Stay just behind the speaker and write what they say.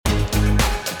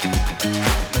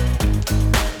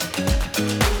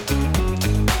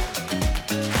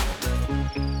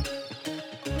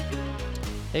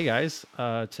Hey guys,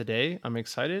 today I'm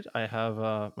excited. I have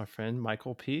my friend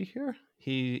Michael P here.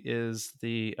 He is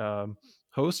the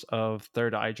host of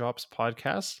Third Eye Drops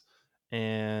podcast,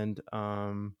 and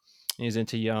he's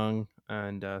into young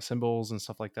and symbols and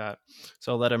stuff like that.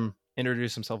 So I'll let him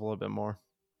introduce himself a little bit more.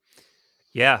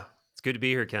 Yeah, it's good to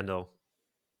be here, Kendall.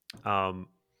 Um,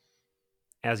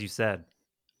 as you said,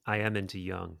 I am into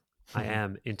young. I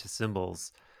am into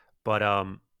symbols, but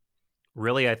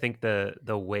really, I think the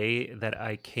way that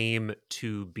I came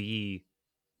to be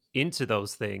into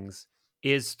those things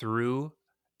is through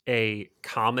a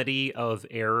comedy of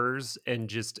errors and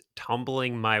just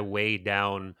tumbling my way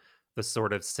down the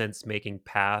sort of sense making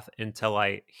path until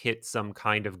I hit some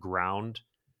kind of ground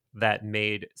that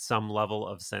made some level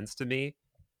of sense to me.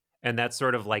 And that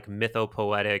sort of like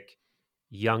mythopoetic,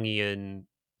 Jungian,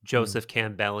 Hmm. Joseph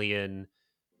Campbellian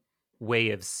way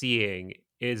of seeing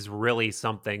is really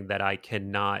something that I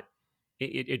cannot.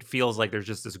 It feels like there's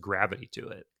just this gravity to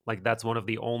it. Like that's one of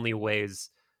the only ways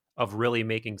of really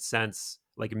making sense,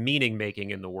 like meaning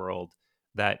making in the world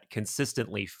that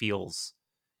consistently feels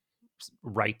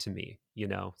right to me.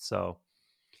 So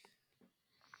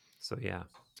yeah,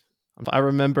 I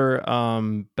remember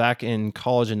back in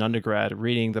college and undergrad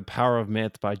reading The Power of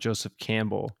Myth by Joseph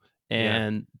Campbell, yeah.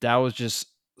 and that was just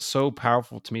so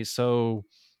powerful to me. So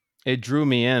it drew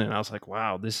me in, and I was like,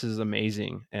 "Wow, this is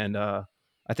amazing." And I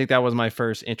think that was my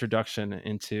first introduction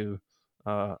into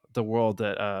the world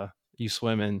that you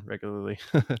swim in regularly.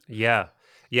 Yeah.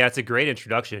 Yeah, it's a great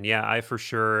introduction. Yeah, I for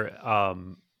sure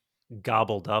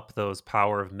gobbled up those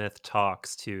Power of Myth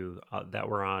talks too that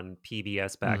were on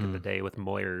PBS back in the Hmm. day with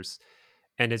Moyers.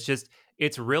 And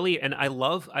it's really, and I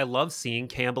love seeing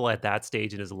Campbell at that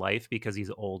stage in his life because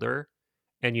he's older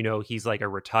and he's like a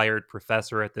retired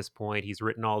professor at this point. He's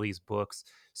written all these books.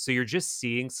 So you're just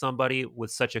seeing somebody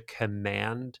with such a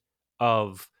command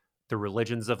of the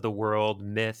religions of the world,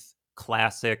 myth,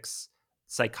 classics,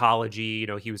 psychology.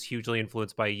 He was hugely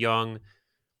influenced by Jung.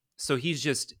 So he's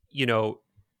just,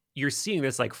 you're seeing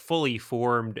this like fully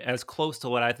formed, as close to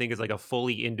what I think is like a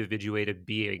fully individuated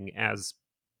being as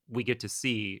we get to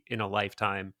see in a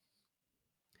lifetime.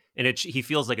 And he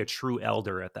feels like a true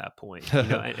elder at that point,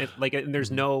 and Hmm.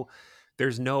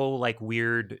 there's no like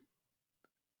weird,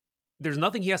 there's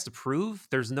nothing he has to prove.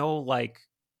 There's no like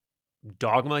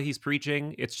dogma he's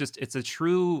preaching. It's a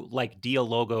true like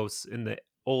dialogos in the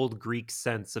old Greek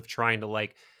sense of trying to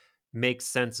like make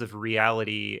sense of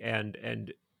reality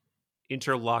and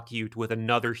interlock you with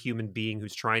another human being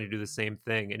who's trying to do the same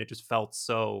thing. And it just felt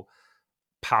so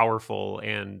powerful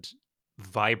and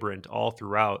vibrant all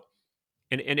throughout.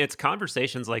 And it's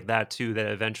conversations like that too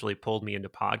that eventually pulled me into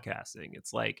podcasting.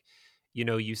 It's like,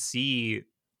 you see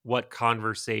what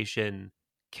conversation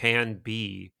can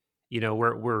be. We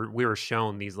were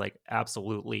shown these like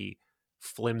absolutely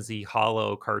flimsy,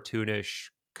 hollow,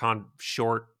 cartoonish,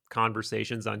 short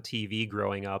conversations on TV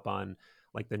growing up on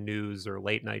like the news or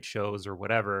late night shows or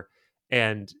whatever.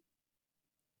 And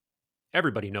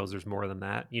everybody knows there's more than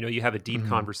that. You have a deep Hmm.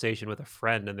 conversation with a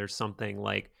friend, and there's something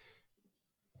like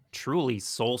truly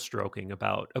soul stroking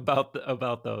about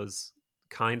those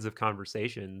kinds of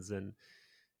conversations. And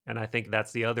I think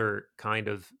that's the other kind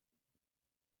of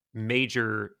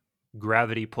major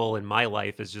gravity pull in my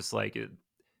life is just like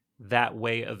that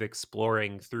way of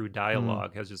exploring through Hmm.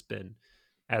 dialogue has just been,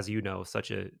 as you know,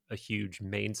 such a huge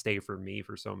mainstay for me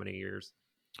for so many years.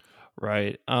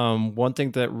 Right. One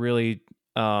thing that really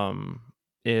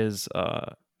is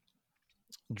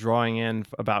drawing in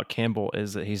about Campbell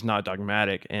is that he's not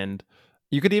dogmatic, and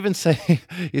you could even say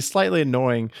he's slightly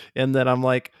annoying in that I'm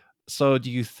like, so do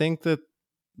you think that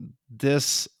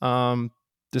this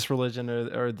this religion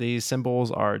or these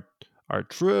symbols are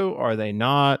true? Are they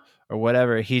not? Or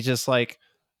whatever. He just like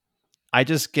I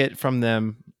just get from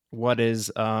them what is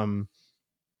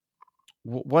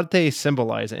what they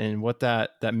symbolize and what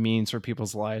that means for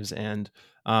people's lives, and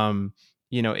um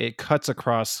it cuts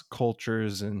across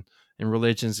cultures and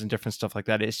religions and different stuff like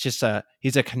that. It's just a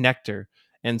he's a connector,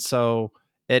 and so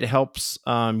it helps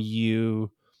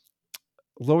you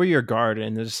lower your guard,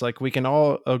 and it's like we can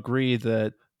all agree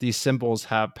that these symbols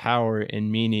have power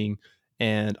and meaning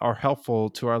and are helpful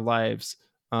to our lives,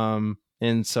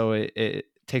 and so it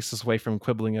takes us away from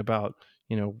quibbling about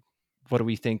you know what do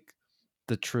we think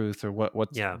the truth, or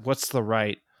Yeah, what's the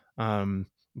right um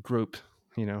group,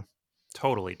 you know.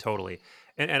 totally, totally.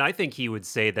 And I think he would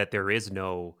say that there is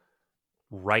no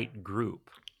right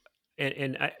group.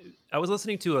 And I was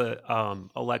listening to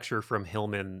a lecture from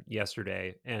Hillman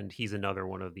yesterday, and he's another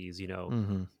one of these,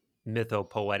 Hmm.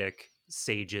 mythopoetic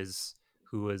sages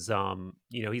who is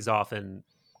he's often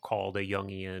called a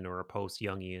Jungian or a post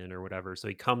Jungian or whatever. So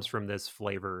he comes from this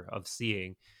flavor of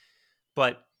seeing.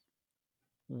 But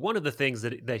one of the things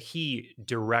that he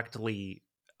directly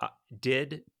uh,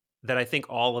 did that I think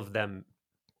all of them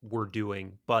were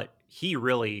doing, but he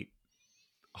really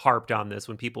harped on this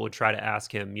when people would try to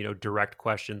ask him, direct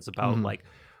questions about Mhm. like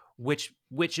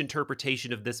which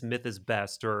interpretation of this myth is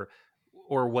best or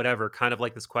whatever, kind of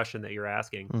like this question that you're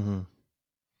asking. Mhm.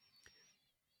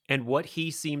 And what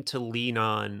he seemed to lean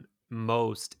on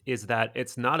most is that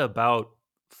it's not about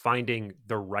finding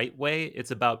the right way,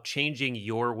 it's about changing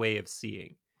your way of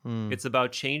seeing. Mm. It's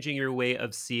about changing your way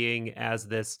of seeing as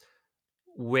this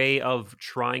way of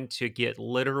trying to get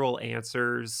literal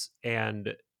answers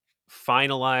and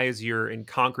finalize your and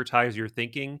concretize your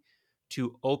thinking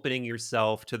to opening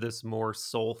yourself to this more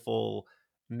soulful,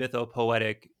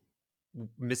 mythopoetic,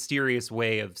 mysterious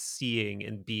way of seeing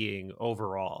and being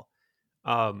overall,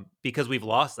 because we've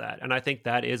lost that. And I think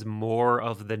that is more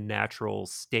of the natural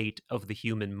state of the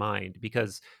human mind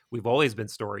because we've always been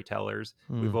storytellers.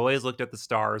 We've Mm. always looked at the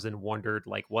stars and wondered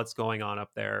like what's going on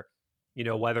up there.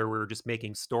 Whether we are just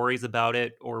making stories about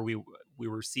it or we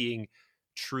were seeing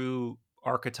true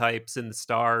archetypes in the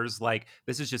stars. Like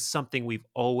this is just something we've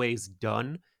always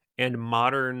done. And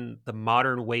the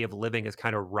modern way of living has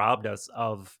kind of robbed us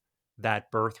of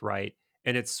that birthright.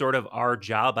 And it's sort of our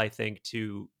job, I think,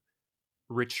 to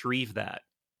retrieve that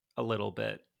a little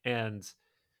bit. And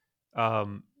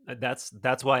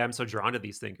that's why I'm so drawn to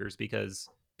these thinkers because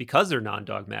they're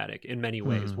non-dogmatic in many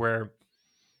ways Mm. where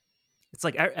it's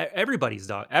like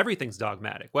everything's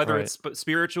dogmatic, whether Right. it's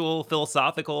spiritual,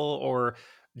 philosophical, or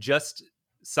just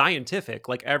scientific.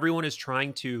 Like everyone is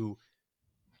trying to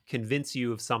convince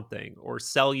you of something or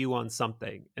sell you on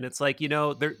something, and it's like,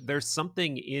 there's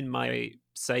something in my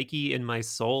psyche, in my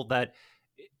soul, that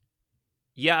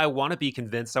yeah, I want to be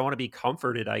convinced. I want to be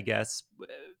comforted, I guess,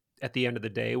 at the end of the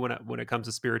day when it comes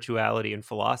to spirituality and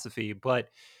philosophy. But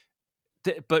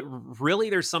really,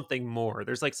 there's something more.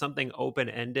 There's like something open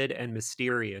ended and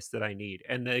mysterious that I need,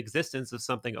 and the existence of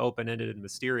something open ended and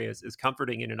mysterious is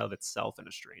comforting in and of itself in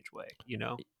a strange way.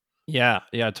 Yeah,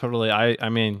 yeah, totally. I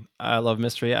mean, I love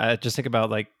mystery. I just think about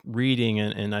like reading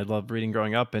and I love reading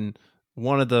growing up and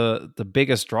one of the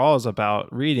biggest draws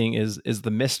about reading is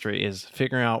the mystery, is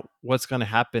figuring out what's going to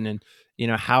happen and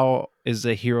how is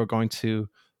the hero going to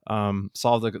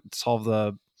solve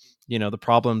the the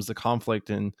problems, the conflict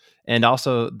and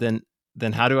also then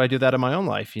how do I do that in my own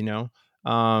life,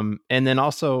 and then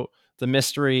also the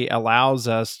mystery allows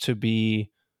us to be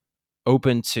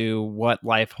open to what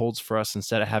life holds for us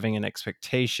instead of having an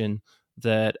expectation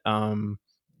that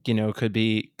could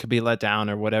be let down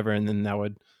or whatever, and then that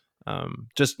would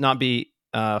just not be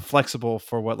flexible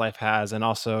for what life has. And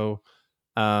also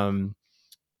um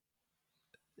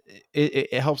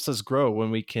it helps us grow when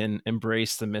we can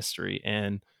embrace the mystery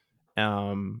and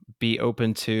be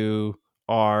open to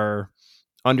our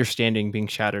understanding being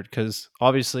shattered, because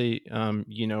obviously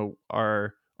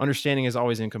our understanding is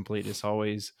always incomplete. It's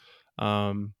always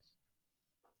um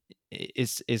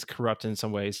is corrupt in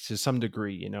some ways to some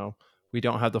degree. We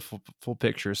don't have the full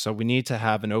picture, so we need to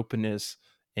have an openness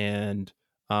and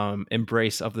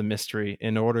embrace of the mystery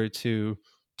in order to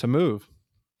move.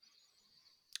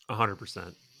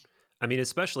 100%. I mean,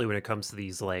 especially when it comes to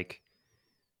these like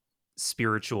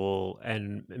spiritual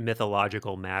and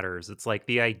mythological matters. It's like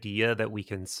the idea that we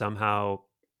can somehow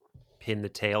pin the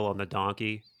tail on the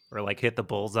donkey or like hit the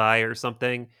bullseye or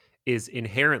something is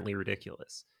inherently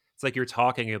ridiculous. It's like you're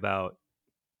talking about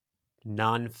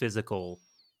non-physical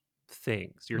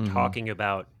things. You're Hmm. talking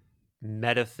about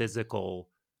metaphysical,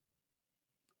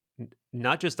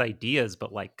 not just ideas,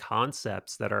 but like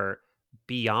concepts that are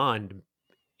beyond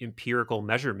empirical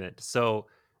measurement. So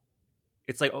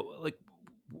it's like, oh, like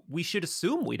we should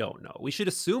assume we don't know. We should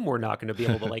assume we're not going to be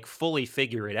able to like fully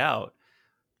figure it out.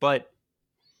 But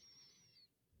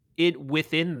it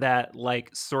within that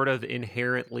like sort of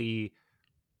inherently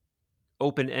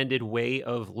open-ended way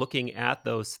of looking at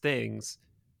those things,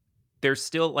 there's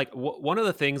still like one of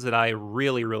the things that I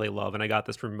really really love, and I got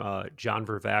this from John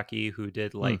Vervaeke, who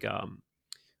did like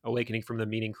Awakening from the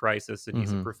Meaning Crisis, and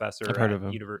he's a Mm-hmm. I've professor heard at of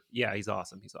him. yeah, he's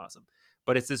awesome, he's awesome.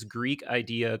 But it's this Greek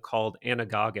idea called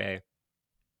anagage,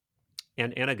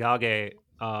 and anagage,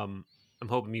 I'm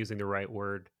hoping I'm using the right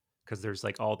word because there's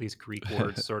like all these Greek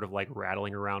words sort of like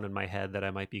rattling around in my head that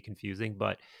I might be confusing,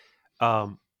 but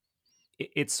um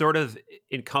it sort of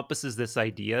encompasses this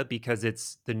idea because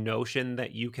it's the notion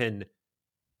that you can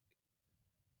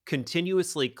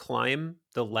continuously climb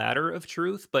the ladder of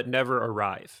truth but never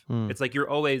arrive. Mm. It's like you're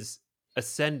always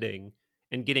ascending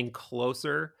and getting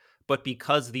closer, But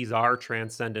because these are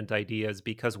transcendent ideas,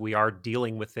 because we are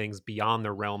dealing with things beyond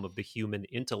the realm of the human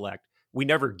intellect, we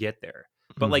never get there.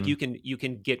 But like Hmm. you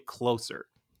can get closer,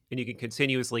 and you can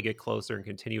continuously get closer and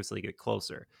continuously get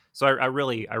closer. So I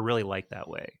really like that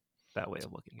way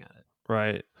of looking at it.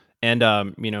 Right. And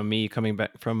me coming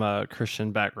back from a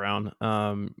Christian background,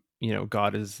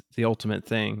 God is the ultimate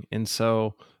thing. And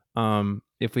so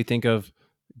if we think of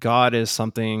God as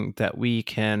something that we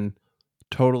can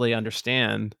totally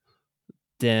understand,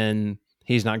 then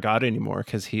he's not God anymore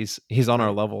because he's on our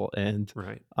Right. level. And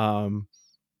Right. um,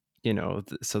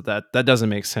 so that doesn't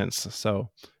make sense.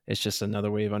 So it's just another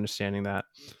way of understanding that.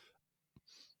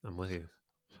 I'm with you.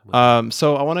 I'm with you.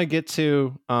 So I want to get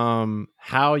to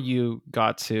how you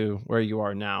got to where you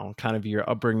are now, kind of your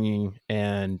upbringing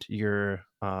and your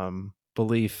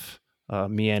belief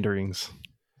meanderings.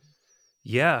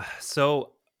 Yeah.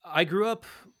 So I grew up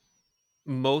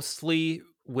mostly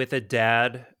with a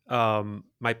dad.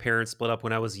 My parents split up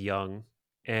when I was young,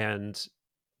 and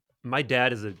my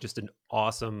dad is just an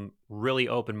awesome, really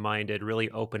open-minded, really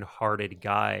open-hearted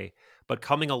guy. But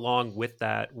coming along with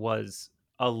that was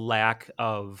a lack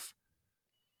of,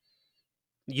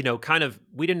 kind of,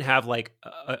 we didn't have like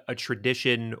a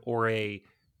tradition or a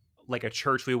like a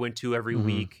church we went to every Hmm.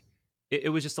 week. It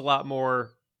was just a lot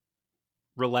more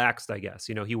relaxed, I guess.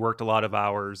 He worked a lot of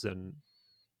hours, and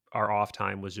our off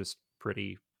time was just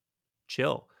pretty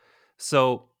chill.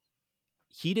 So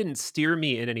he didn't steer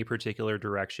me in any particular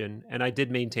direction, and I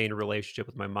did maintain a relationship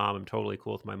with my mom. I'm totally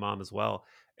cool with my mom as well.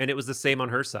 And it was the same on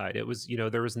her side. It was,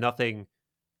 there was nothing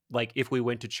like if we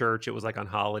went to church, it was like on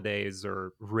holidays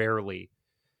or rarely.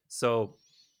 So,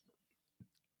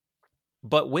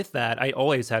 but with that, I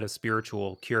always had a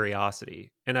spiritual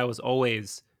curiosity, and I was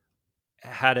always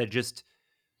had a just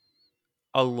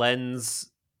a lens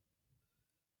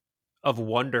of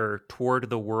wonder toward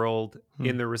the world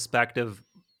in the respect of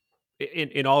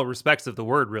in all respects of the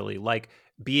word, really, like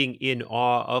being in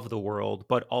awe of the world,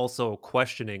 but also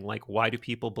questioning, like, why do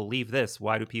people believe this,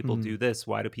 why do people Hmm. do this,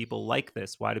 why do people like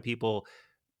this, why do people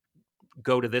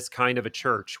go to this kind of a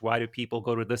church, why do people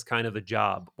go to this kind of a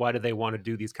job, why do they want to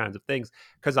do these kinds of things?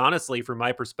 Because honestly, from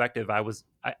my perspective,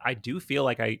 I do feel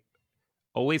like I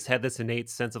always had this innate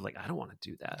sense of like, I don't want to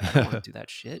do that, I don't want to do that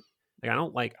shit, like I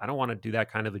don't want to do that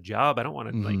kind of a job, I don't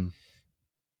want to like Hmm.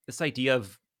 this idea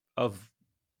of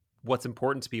what's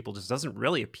important to people just doesn't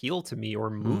really appeal to me or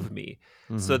Hmm. move me.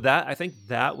 So Hmm. that I think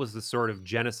that was the sort of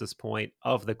genesis point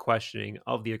of the questioning,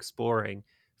 of the exploring,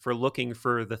 for looking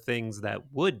for the things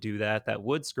that would do that, that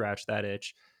would scratch that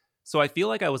itch. So I feel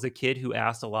like I was a kid who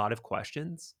asked a lot of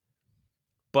questions,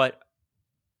 but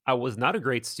I was not a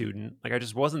great student. Like I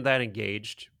just wasn't that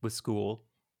engaged with school.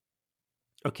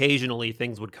 Occasionally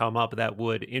things would come up that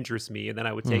would interest me, and then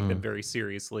I would take them Hmm. very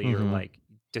seriously or Hmm. like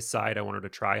decide I wanted to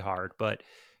try hard. But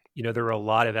there were a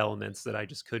lot of elements that I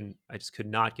just could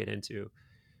not get into.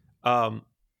 Um,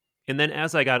 and then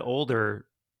as I got older,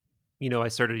 I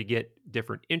started to get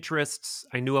different interests.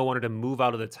 I knew I wanted to move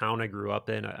out of the town I grew up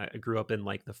in. I grew up in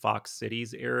like the Fox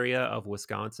Cities area of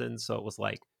Wisconsin. So it was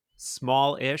like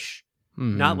small ish,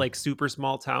 not Hmm. like super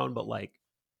small town, but like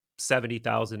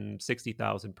 70,000,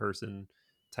 60,000 person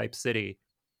type city.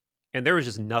 And there was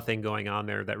just nothing going on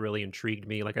there that really intrigued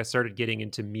me. Like I started getting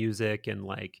into music and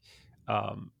like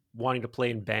wanting to play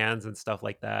in bands and stuff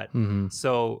like that. Hmm.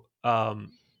 So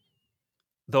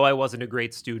though I wasn't a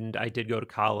great student, I did go to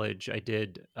college. I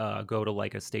did go to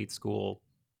like a state school,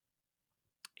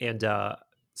 and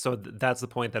that's the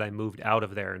point that I moved out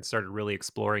of there and started really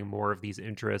exploring more of these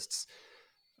interests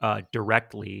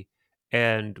directly.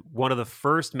 And one of the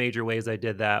first major ways I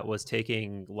did that was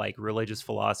taking like religious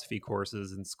philosophy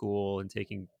courses in school and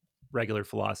taking regular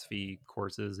philosophy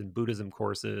courses and Buddhism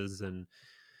courses and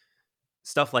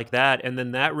stuff like that. And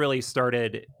then that really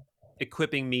started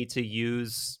equipping me to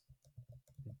use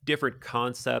different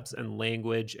concepts and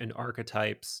language and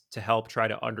archetypes to help try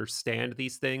to understand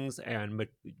these things and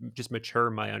just mature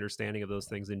my understanding of those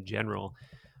things in general.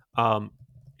 Um,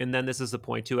 and then this is the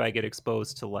point too. I get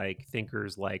exposed to like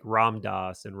thinkers like Ram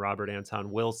Dass and Robert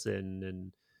Anton Wilson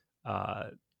and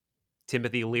uh,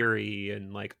 Timothy Leary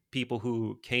and like people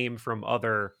who came from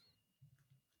other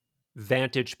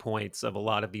vantage points of a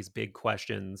lot of these big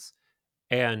questions.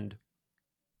 And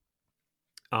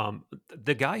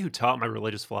the guy who taught my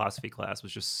religious philosophy class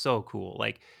was just so cool.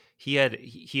 Like he had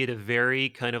a very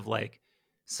kind of like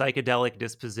psychedelic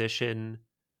disposition,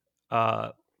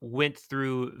 uh, went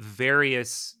through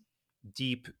various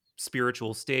deep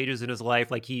spiritual stages in his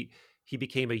life. Like he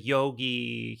became a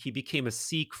yogi, he became a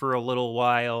Sikh for a little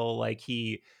while. Like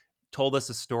he told us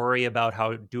a story about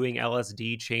how doing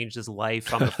LSD changed his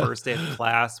life on the first day of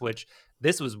class, which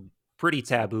this was pretty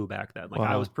taboo back then. Like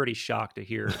I was Wow. pretty shocked to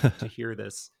hear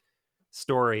this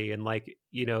story, and like,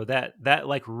 that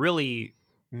like really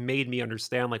made me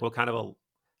understand like what kind of a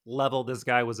level this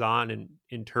guy was on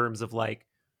in terms of like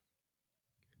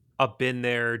a been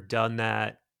there, done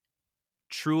that,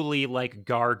 truly like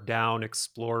guard down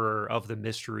explorer of the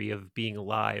mystery of being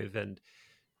alive. And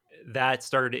that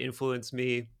started to influence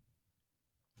me.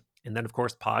 And then of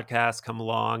course podcasts come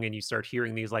along and you start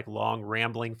hearing these like long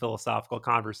rambling philosophical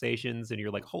conversations and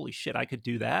you're like, holy shit, I could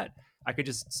do that. I could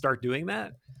just start doing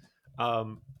that.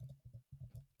 um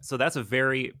so that's a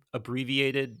very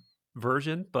abbreviated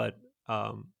version, but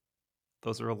um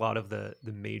those are a lot of the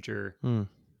Hmm.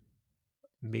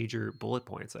 major bullet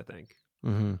points, I think.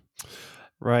 Hmm.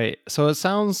 Right. So it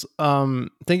sounds,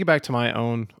 thinking back to my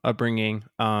own upbringing,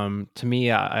 to me,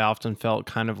 I often felt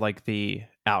kind of like the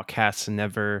outcast and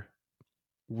never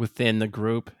within the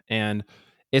group. And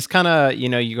it's kind of,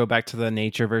 you go back to the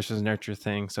nature versus nurture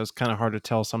thing. So it's kind of hard to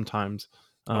tell sometimes.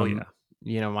 Oh Um,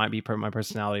 yeah. might be my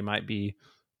personality, might be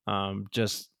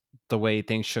just the way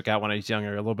things shook out when I was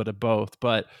younger, a little bit of both.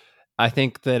 But I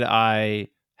think that I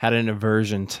had an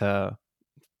aversion to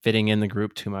fitting in the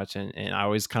group too much, and I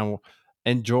always kind of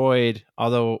enjoyed,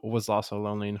 although it was also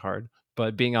lonely and hard,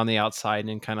 but being on the outside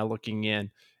and kind of looking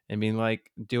in and being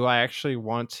like, do I actually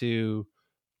want to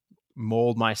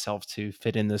mold myself to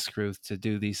fit in this group, to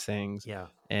do these things, Yeah.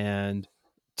 and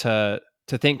to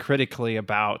think critically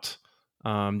about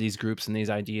these groups and these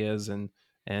ideas, and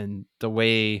the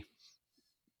way,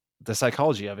 the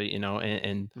psychology of it,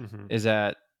 and Hmm. is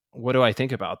that, what do I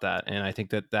think about that? And I think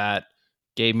that that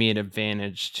gave me an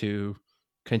advantage to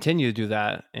continue to do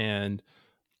that. And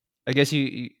I guess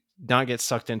you not get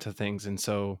sucked into things. And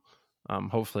so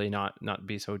hopefully not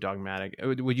be so dogmatic.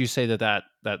 Would you say that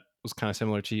that was kind of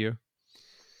similar to you?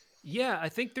 Yeah, I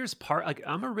think there's part like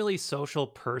I'm a really social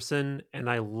person and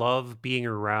I love being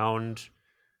around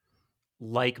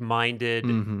like-minded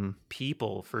Mm-hmm.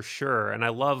 people for sure. And I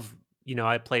love,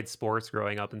 I played sports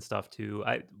growing up and stuff too.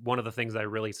 I One of the things I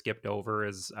really skipped over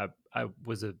is I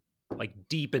was a like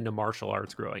deep into martial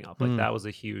arts growing up. Like Mm. that was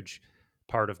a huge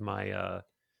part of my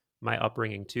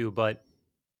upbringing too. But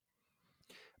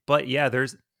yeah,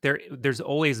 there's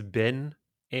always been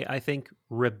a, I think,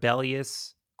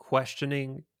 rebellious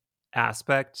questioning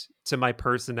aspect to my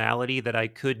personality that I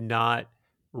could not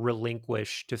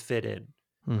relinquish to fit in.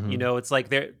 Mm-hmm. It's like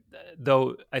there,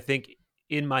 though I think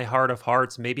in my heart of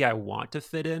hearts maybe I want to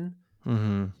fit in.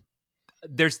 Mm-hmm.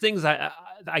 There's things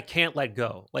I can't let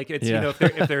go. Like it's, Yeah.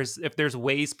 if there's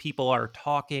ways people are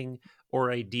talking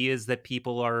or ideas that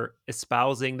people are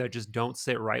espousing that just don't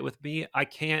sit right with me, I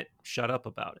can't shut up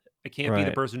about it. I can't be the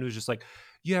Right. person who's just like,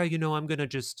 yeah, I'm gonna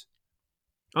just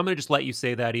let you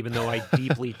say that even though I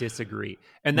deeply disagree.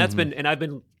 And that's Mm-hmm. been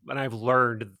and I've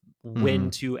learned Mm-hmm.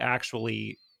 when to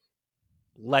actually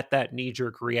let that knee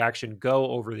jerk reaction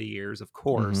go over the years, of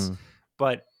course. Mm-hmm.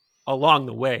 But along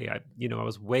the way, I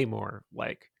was way more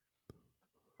like,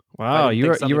 if I Wow, didn't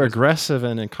think you something were was, aggressive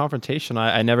and in confrontation.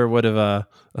 I never would have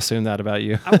assumed that about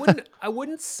you. I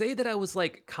wouldn't say that I was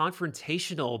like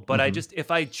confrontational, but I Mm-hmm. just, if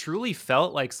I truly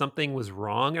felt like something was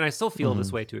wrong, and I still feel this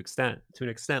Mm-hmm. way to an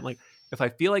extent, like if I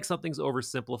feel like something's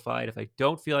oversimplified, if I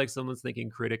don't feel like someone's thinking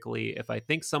critically, if I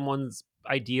think someone's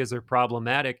ideas are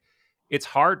problematic, it's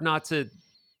hard not to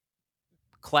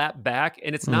clap back.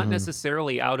 And it's not Mm-hmm.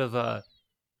 necessarily out of a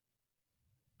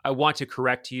I want to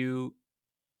correct you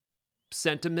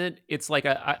sentiment. It's like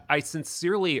I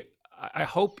sincerely, I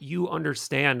hope you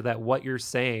understand that what you're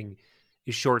saying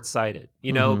is short-sighted,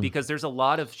 Mm-hmm. because there's a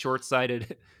lot of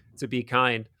short-sighted, to be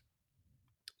kind,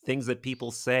 things that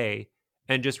people say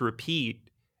and just repeat.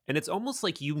 And it's almost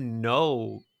like, they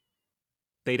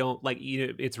don't like,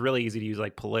 it's really easy to use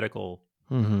like political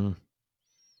Mm-hmm.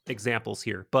 examples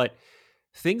here, but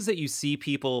things that you see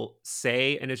people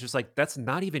say and it's just like, that's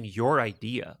not even your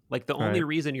idea. Like the only Right.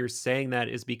 reason you're saying that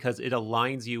is because it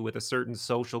aligns you with a certain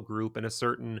social group and a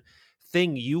certain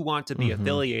thing you want to be Mm-hmm.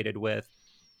 affiliated with.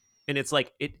 And it's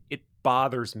like, it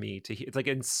bothers me to hear. It's like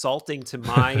insulting to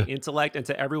my intellect and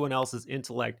to everyone else's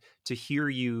intellect to hear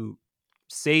you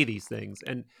say these things.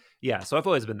 And yeah, so I've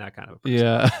always been that kind of a person.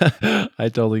 Yeah, I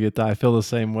totally get that. I feel the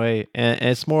same way. And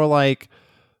it's more like,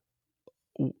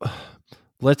 w-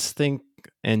 let's think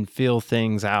and feel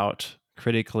things out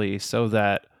critically so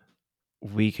that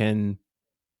we can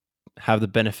have the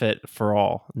benefit for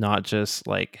all, not just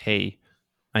like, hey,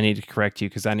 I need to correct you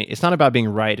because I need. It's not about being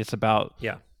right. It's about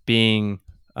Yeah. being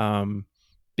um,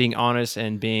 being honest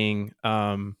and being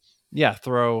yeah,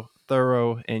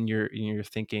 thorough in your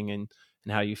thinking and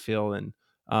how you feel. And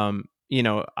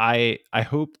I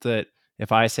hope that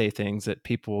if I say things that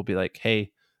people will be like,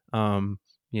 hey, um,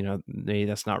 maybe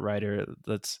that's not right, or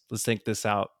let's think this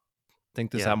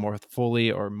Yeah. out more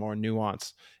fully or more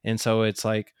nuanced. And so it's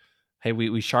like, hey,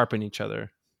 we sharpen each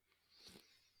other.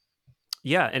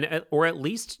 Yeah, and or at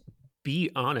least be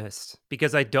honest,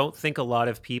 because I don't think a lot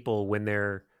of people when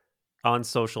they're on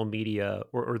social media,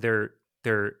 or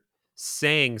they're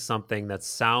saying something that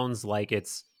sounds like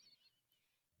it's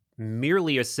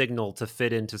merely a signal to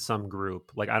fit into some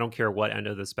group. Like, I don't care what end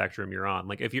of the spectrum you're on.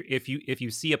 Like, if you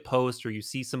see a post, or you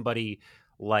see somebody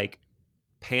like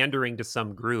pandering to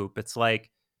some group, it's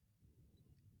like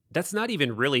that's not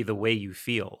even really the way you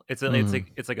feel. Hmm.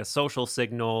 It's like a social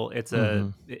signal. Hmm.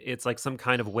 It's like some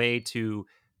kind of way to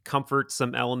comfort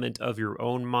some element of your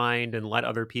own mind and let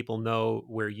other people know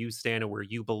where you stand and where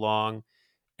you belong.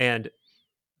 And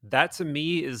that to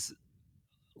me is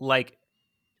like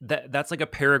that's like a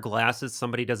pair of glasses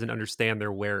somebody doesn't understand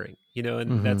they're wearing,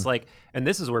 and Hmm. that's like, and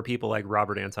this is where people like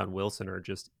Robert Anton Wilson are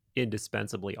just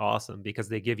indispensably awesome, because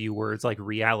they give you words like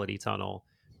reality tunnel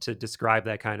to describe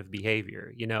that kind of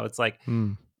behavior. It's like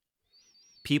Hmm.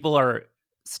 people are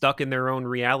stuck in their own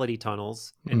reality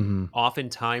tunnels, and Hmm.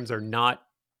 oftentimes are not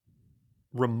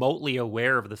remotely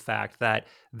aware of the fact that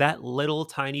that little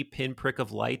tiny pinprick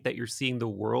of light that you're seeing the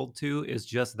world to is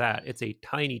just that. It's a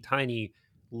tiny, tiny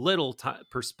little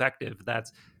perspective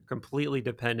that's completely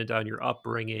dependent on your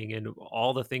upbringing and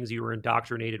all the things you were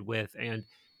indoctrinated with, and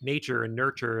nature and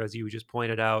nurture, as you just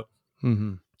pointed out,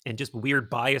 Hmm. and just weird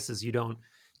biases you don't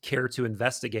care to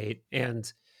investigate.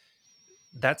 And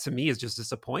that to me is just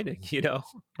disappointing.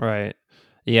 Right.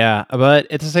 Yeah,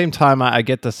 but at the same time, I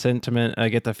get the sentiment, I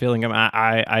get the feeling.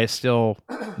 I still,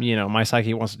 my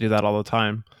psyche wants to do that all the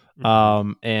time.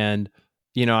 Hmm. And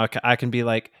I can be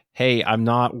like, hey, I'm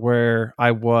not where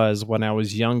I was when I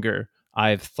was younger.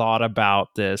 I've thought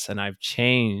about this and I've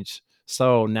changed.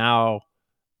 So now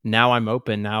I'm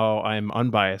open. Now I'm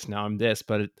unbiased. Now I'm this.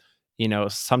 But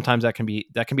sometimes that can be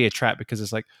a trap, because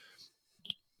it's like,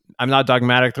 I'm not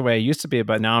dogmatic the way I used to be,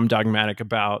 but now I'm dogmatic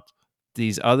about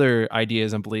these other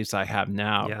ideas and beliefs I have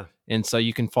now. Yeah. And so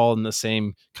you can fall in the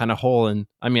same kind of hole. And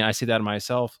I mean, I see that in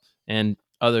myself and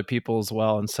other people as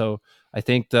well. And so I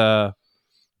think there's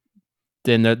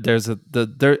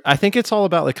I think it's all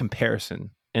about like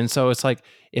comparison. And so it's like,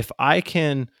 if I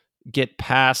can get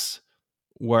past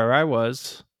where I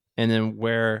was and then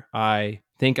where I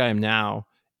think I am now,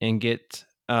 and get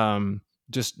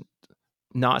just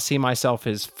not see myself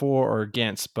as for or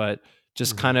against, but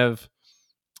just Hmm. kind of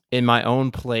in my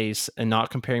own place and not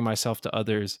comparing myself to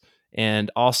others.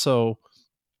 And also,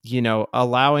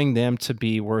 allowing them to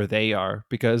be where they are,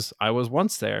 because I was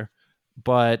once there.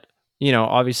 But,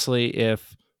 obviously,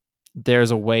 if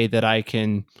there's a way that I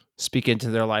can speak into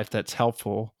their life that's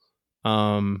helpful,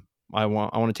 um, I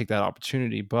want to take that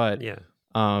opportunity. But Yeah.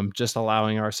 just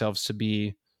allowing ourselves to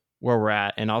be where we're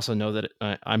at, and also know that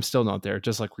I'm still not there,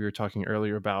 just like we were talking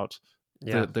earlier about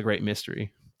the Yeah. the great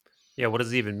mystery. Yeah, what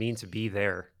does it even mean to be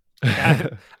there?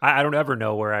 Like, I don't ever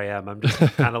know where I am. I'm just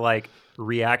kind of like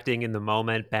reacting in the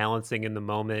moment, balancing in the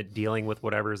moment, dealing with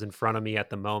whatever's in front of me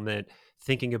at the moment,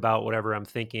 thinking about whatever I'm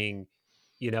thinking.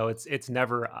 It's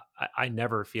never. I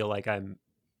never feel like I'm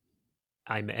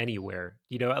anywhere.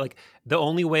 Like, the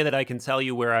only way that I can tell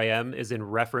you where I am is in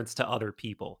reference to other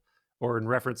people, or in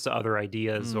reference to other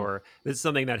ideas. Mm, Or this is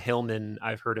something that Hillman,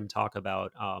 I've heard him talk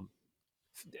about,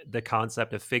 the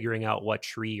concept of figuring out what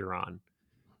tree you're on.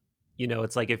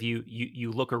 It's like if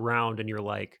you look around and you're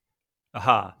like,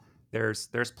 aha, there's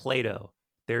Plato,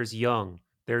 there's Jung,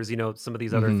 there's some of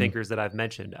these other mhm. thinkers that I've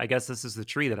mentioned. I guess this is the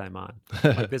tree that I'm on.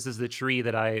 Like, this is the tree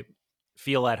that I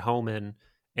feel at home in.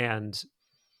 And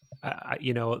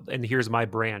and here's my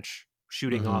branch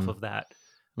shooting off Mhm, of that,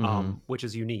 mhm. which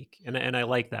is unique. And I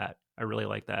like that. I really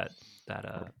like that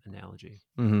analogy.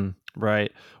 Mhm.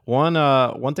 Right.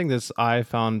 One thing that's I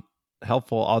found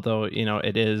helpful, although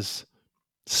it is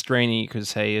straining, you could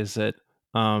say, is that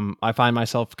I find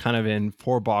myself kind of in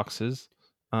four boxes.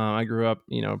 I grew up,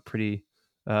 pretty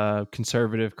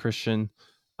conservative Christian,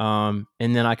 and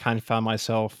then I kind of found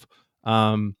myself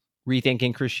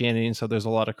rethinking Christianity. And so there's a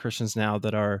lot of Christians now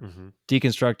that are Hmm.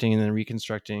 deconstructing and then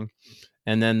reconstructing.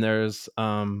 And then there's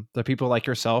the people like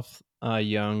yourself,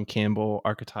 Young, Campbell,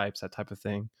 archetypes, that type of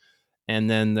thing. And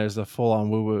then there's the full on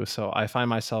woo woo. So I find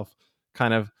myself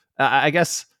kind of, I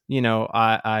guess,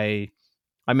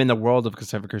 I'm in the world of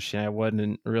conservative Christianity. I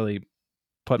wouldn't really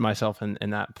put myself in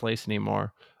that place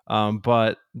anymore.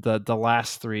 But the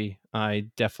last three, I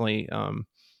definitely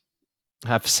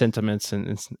have sentiments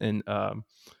and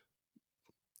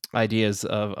ideas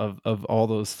of all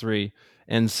those three.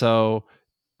 And so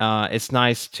it's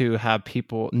nice to have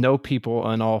know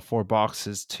people in all four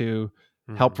boxes, to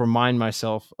help Mhm. remind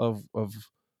myself of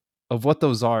what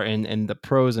those are, and the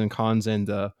pros and cons, and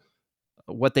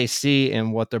what they see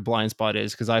and what their blind spot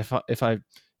is. Because if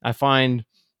I find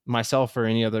myself or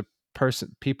any other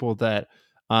people that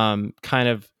kind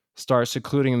of start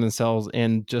secluding themselves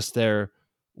in just their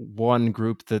one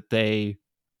group that they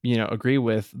agree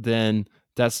with, then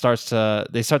they start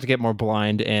to get more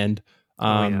blind, and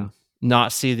Oh, yeah.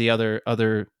 not see the other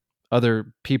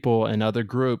people and other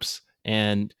groups,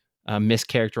 and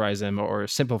mischaracterize them or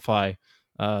simplify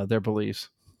their beliefs.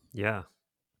 Yeah.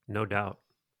 No doubt.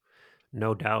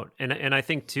 No doubt. And I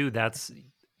think too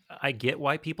I get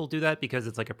why people do that because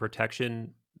it's like a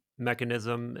protection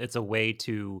mechanism. It's a way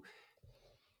to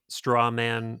straw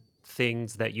man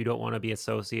things that you don't want to be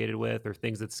associated with or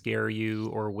things that scare you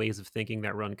or ways of thinking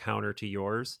that run counter to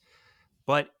yours.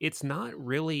 But it's not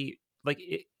really like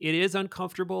it is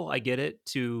uncomfortable. I get it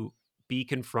to be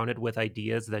confronted with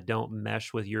ideas that don't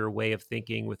mesh with your way of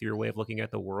thinking, with your way of looking at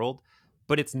the world,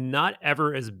 but it's not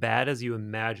ever as bad as you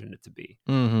imagine it to be.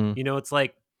 Hmm. It's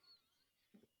like,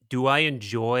 do I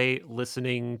enjoy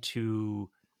listening to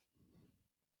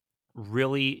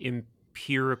really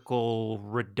empirical,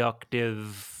 reductive,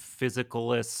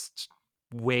 physicalist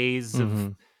ways of Hmm.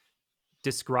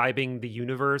 describing the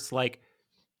universe? Like,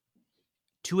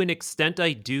 to an extent,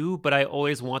 I do, but I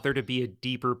always want there to be a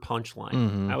deeper punchline. I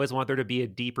Hmm. always want there to be a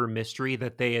deeper mystery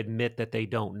that they admit that they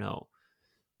don't know.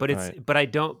 Right. But I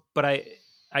don't, but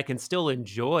I can still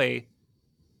enjoy,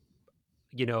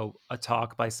 a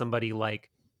talk by somebody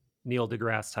like Neil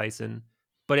deGrasse Tyson.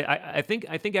 But I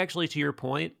think actually to your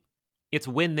point, it's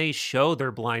when they show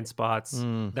their blind spots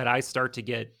Mm. that I start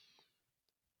to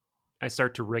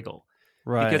wriggle.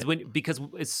 Right. Because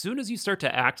as soon as you start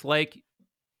to act like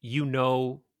you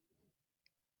know,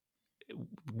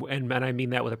 and I mean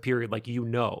that with a period, like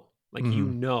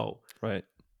Hmm. know, Right.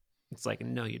 it's like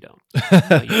no, you don't,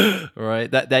 no, you don't. Right.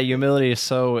 That It, humility is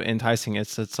so enticing.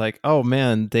 It's like, oh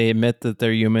man, they admit that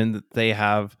they're human, that they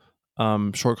have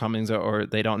shortcomings, or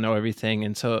they don't know everything,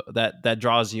 and so that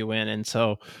draws you in. And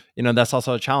so that's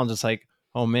also a challenge. It's like,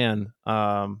 oh man,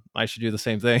 I should do the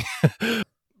same thing.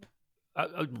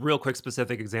 a real quick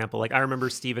specific example, like I remember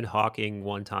Stephen Hawking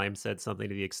one time said something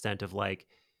to the extent of like,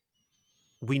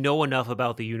 we know enough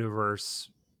about the universe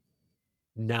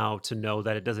now to know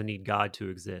that it doesn't need God to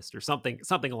exist or something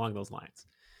along those lines.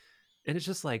 And it's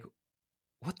just like,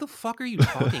 what the fuck are you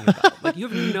talking about? Like you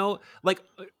have no like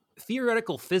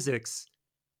theoretical physics.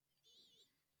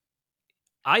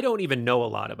 I don't even know a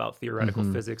lot about theoretical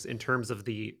Hmm. physics in terms of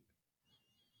the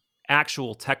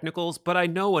actual technicals, but I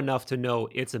know enough to know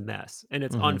it's a mess and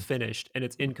it's Hmm. unfinished and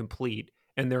it's incomplete.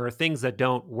 And there are things that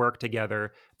don't work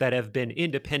together that have been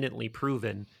independently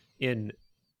proven in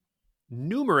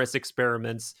numerous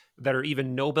experiments that are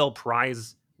even Nobel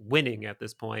Prize winning at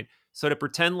this point. So to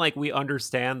pretend like we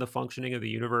understand the functioning of the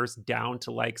universe down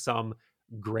to like some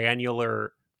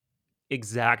granular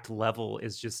exact level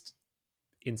is just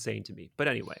insane to me. But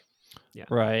anyway, yeah.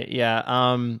 Right. Yeah.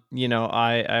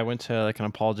 I went to like an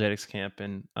apologetics camp,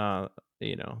 and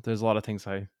there's a lot of things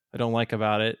I don't like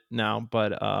about it now,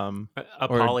 but or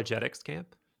Apologetics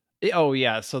camp. oh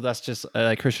yeah, so that's just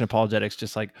like Christian apologetics,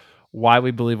 just like why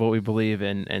we believe what we believe,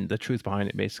 and the truth behind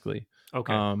it, basically.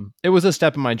 Okay. It was a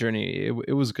step in my journey.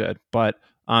 It was good, but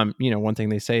one thing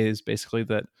they say is basically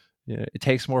that it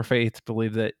takes more faith to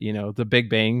believe that the Big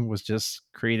Bang was just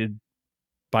created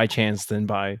by chance than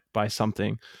by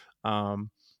something. Um,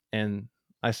 and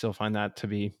I still find that to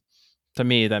me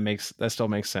that still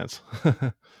makes sense.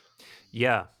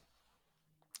 Yeah.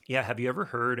 Yeah. Have you ever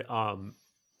heard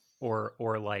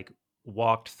or like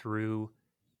walked through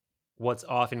what's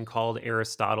often called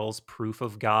Aristotle's proof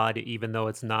of God, even though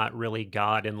it's not really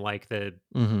God in like the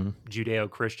Hmm.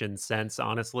 Judeo-Christian sense,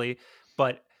 honestly.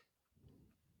 But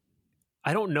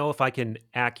I don't know if I can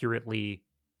accurately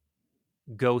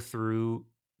go through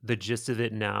the gist of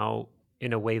it now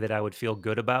in a way that I would feel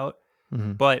good about.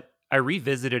 Hmm. But I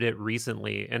revisited it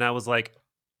recently and I was like,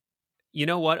 you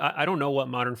know what? I don't know what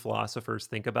modern philosophers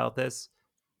think about this,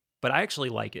 but I actually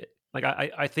like it. Like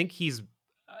I think his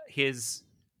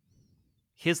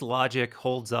his logic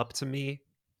holds up to me,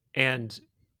 and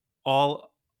all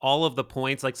of the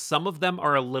points, like some of them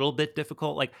are a little bit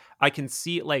difficult. Like I can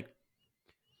see like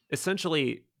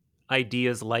essentially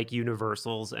ideas like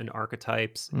universals and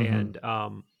archetypes Hmm. and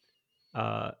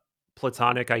uh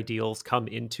platonic ideals come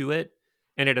into it,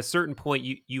 and at a certain point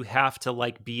you have to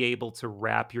like be able to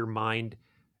wrap your mind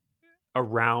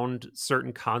around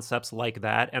certain concepts like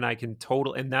that. And I can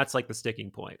total and that's like the sticking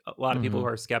point. A lot of people Hmm.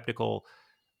 who are skeptical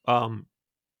um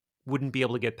wouldn't be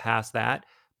able to get past that.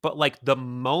 But like the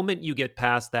moment you get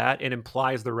past that, it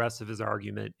implies the rest of his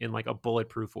argument in like a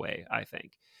bulletproof way, I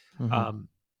think. Hmm. Um,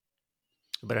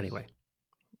 but anyway,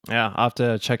 Yeah, I'll have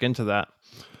to check into that.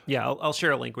 yeah, I'll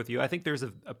share a link with you. I think there's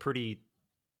a pretty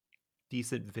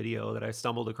decent video that I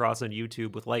stumbled across on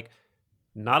YouTube with like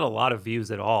not a lot of views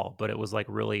at all, but it was like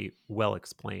really well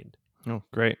explained. Oh,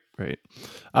 great, great.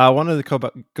 I wanted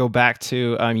to go back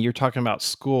to you're talking about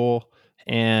school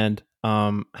and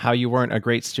how you weren't a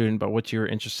great student, but what you were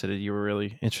interested in. You were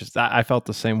really interested. I felt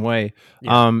the same way.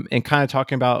 Yeah, And kind of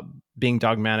talking about being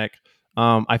dogmatic.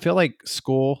 I feel like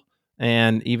school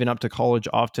and even up to college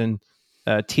often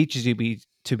teaches you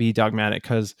to be dogmatic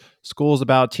because school is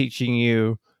about teaching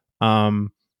you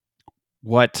um,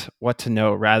 what to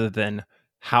know rather than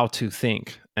how to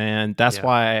think. And that's yeah,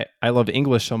 why I love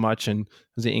English so much and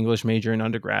was an English major in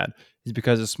undergrad is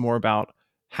because it's more about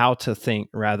how to think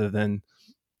rather than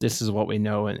this is what we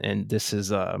know and this is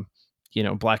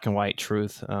black and white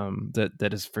truth that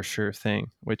is for sure thing,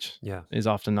 which yeah. is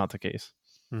often not the case.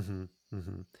 Hmm.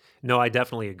 Hmm. No, I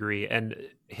definitely agree. And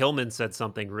Hillman said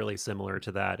something really similar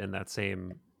to that in that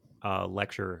same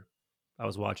lecture I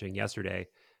was watching yesterday.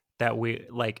 That we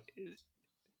like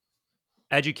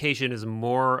education is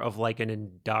more of like an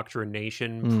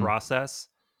indoctrination Mm, process.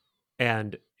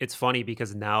 And it's funny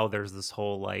because now there's this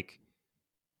whole like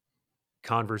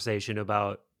conversation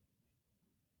about,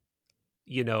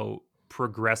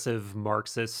 progressive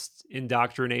Marxist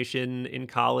indoctrination in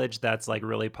college that's like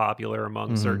really popular among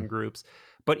mm-hmm, certain groups.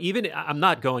 But even I'm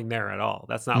not going there at all.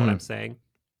 That's not what mm, I'm saying.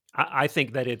 I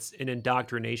think that it's an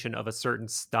indoctrination of a certain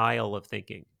style of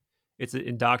thinking. It's an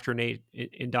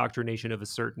indoctrination of a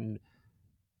certain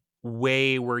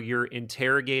way where you're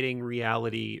interrogating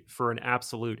reality for an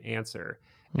absolute answer.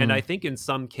 And I mm, think in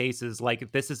some cases,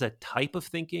 like this is a type of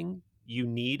thinking you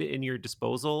need in your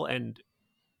disposal and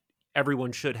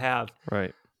everyone should have.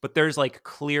 right. But there's like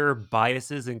clear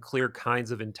biases and clear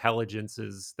kinds of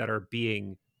intelligences that are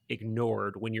being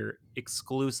ignored when you're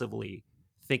exclusively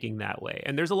thinking that way.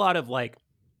 And there's a lot of like,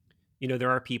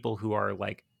 there are people who are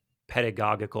like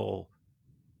pedagogical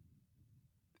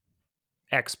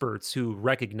experts who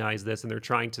recognize this and they're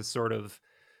trying to sort of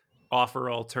offer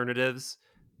alternatives,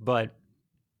 but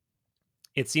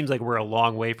it seems like we're a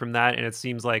long way from that. And it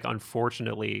seems like,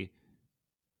 unfortunately,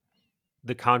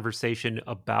 the conversation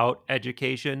about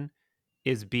education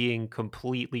is being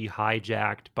completely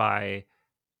hijacked by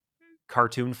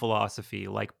cartoon philosophy,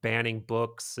 like banning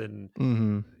books and,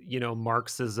 Mm-hmm.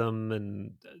 Marxism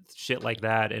and shit like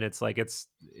that. And it's like, it's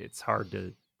hard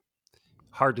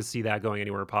to see that going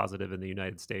anywhere positive in the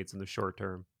United States in the short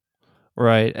term.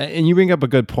 Right, and you bring up a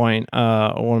good point.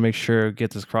 I want to make sure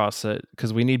get this across it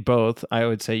because we need both. I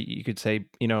would say you could say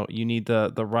you need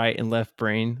the right and left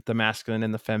brain, the masculine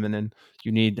and the feminine.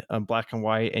 You need black and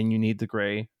white, and you need the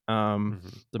gray, Hmm.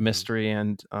 the Hmm. mystery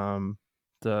and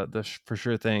for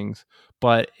sure things.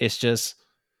 But it's just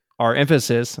our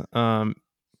emphasis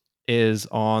is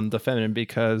on the feminine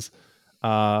because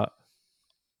uh,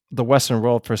 the Western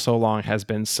world for so long has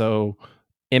been so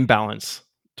imbalance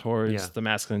towards Yeah. the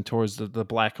masculine, towards the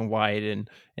black and white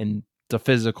and the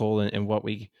physical and what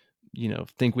we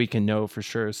think we can know for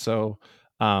sure. So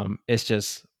it's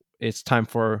just it's time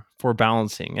for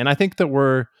balancing, and I think that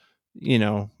we're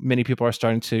many people are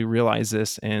starting to realize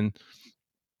this, and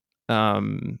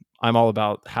I'm all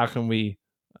about how can we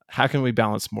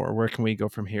balance more? Where can we go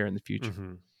from here in the future?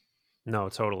 Hmm. No,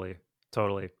 totally.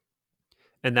 Totally.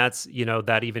 And that's,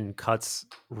 that even cuts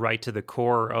right to the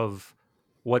core of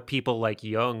what people like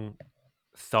Jung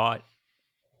thought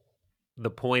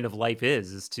the point of life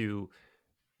is to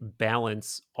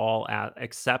balance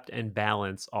accept and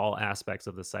balance all aspects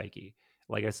of the psyche.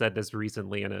 Like I said this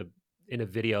recently in a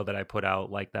video that I put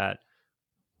out like that.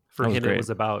 For That was him it great. was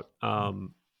about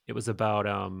it was about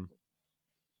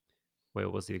wait,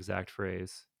 what was the exact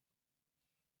phrase?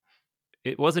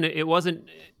 It wasn't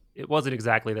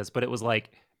exactly this, but it was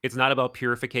like it's not about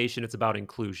purification, it's about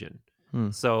inclusion. Hmm.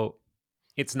 So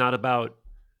it's not about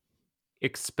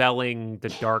expelling the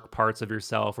dark parts of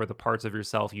yourself or the parts of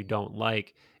yourself you don't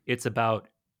like. It's about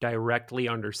directly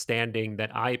understanding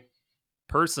that I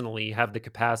personally have the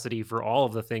capacity for all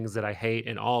of the things that I hate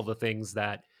and all of the things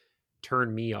that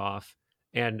turn me off.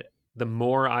 And the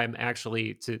more I'm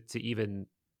actually to even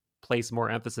place more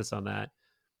emphasis on that,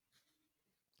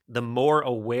 the more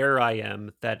aware I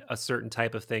am that a certain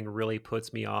type of thing really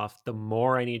puts me off, the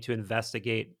more I need to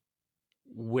investigate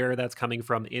where that's coming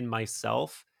from in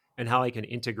myself and how I can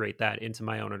integrate that into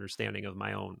my own understanding of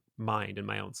my own mind and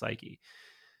my own psyche.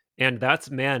 And that's,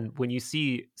 man, when you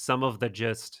see some of the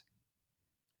just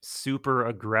super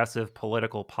aggressive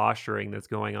political posturing that's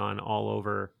going on all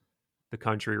over the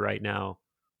country right now,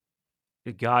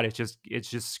 God, it's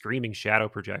just screaming shadow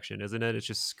projection, isn't it? It's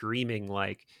just screaming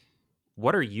like,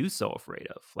 what are you so afraid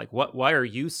of? Like, what? Why are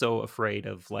you so afraid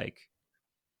of like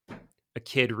a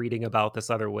kid reading about this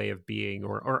other way of being,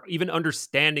 or even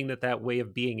understanding that that way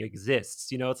of being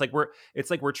exists? You know, it's like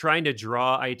we're trying to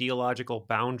draw ideological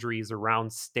boundaries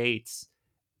around states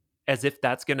as if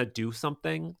that's going to do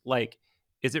something. Like,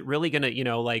 is it really going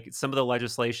to, like some of the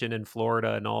legislation in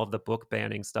Florida and all of the book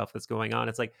banning stuff that's going on?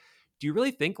 It's like, do you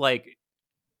really think like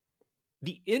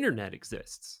the internet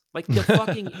exists? Like the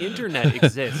fucking internet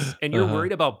exists and you're Uh-huh.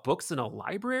 worried about books in a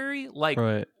library? Like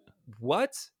Right.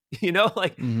 what?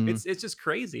 Like Mhm. it's just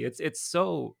crazy. It's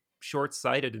so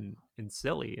short-sighted and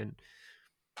silly and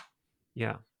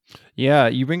yeah. Yeah,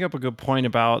 you bring up a good point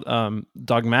about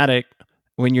dogmatic.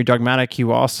 When you're dogmatic,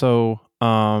 you also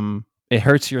it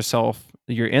hurts yourself,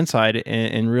 your inside,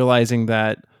 in realizing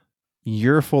that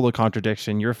you're full of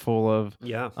contradiction, you're full of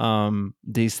Yeah.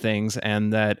 these things,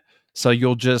 and that so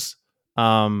you'll just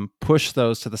push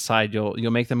those to the side.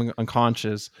 You'll make them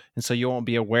unconscious, and so you won't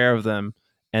be aware of them,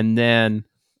 and then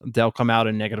they'll come out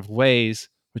in negative ways,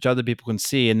 which other people can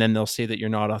see, and then they'll see that you're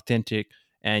not authentic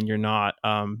and you're not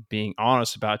being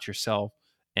honest about yourself,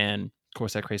 and of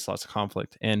course that creates lots of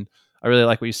conflict. And I really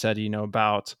like what you said,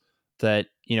 about that.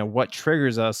 What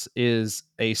triggers us is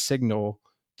a signal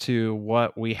to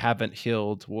what we haven't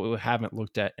healed, what we haven't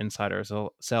looked at inside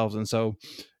ourselves. And so,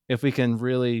 if we can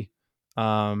really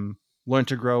learn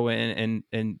to grow and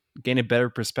gain a better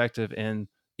perspective, and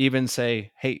even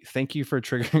say, "Hey, thank you for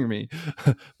triggering me.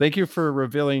 Thank you for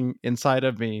revealing inside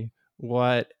of me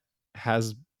what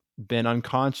has been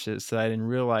unconscious that I didn't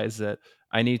realize that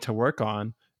I need to work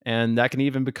on," and that can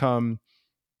even become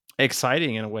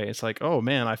exciting in a way. It's like, "Oh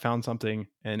man, I found something,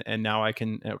 and now I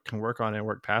can work on it and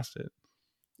work past it."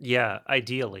 Yeah,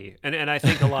 ideally. And I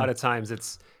think a lot of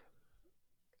times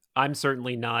I'm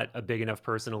certainly not a big enough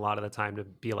person a lot of the time to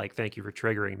be like, "Thank you for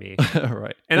triggering me."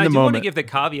 Right. And In I the do wanna moment. give the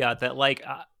caveat that, like,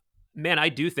 man, I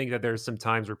do think that there's some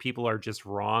times where people are just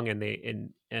wrong and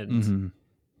Mhm.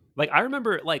 like, I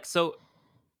remember, like, so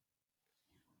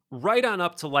right on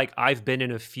up to, like, I've been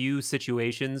in a few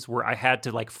situations where I had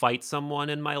to, like, fight someone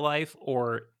in my life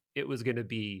or it was gonna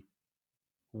be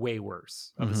way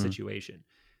worse of a Mhm. situation.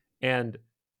 And,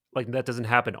 like, that doesn't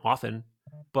happen often,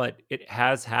 but it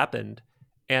has happened.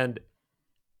 And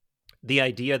the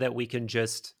idea that we can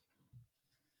just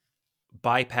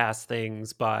bypass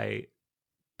things by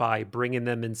bringing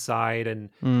them inside and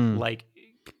Mm. like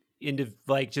into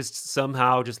like just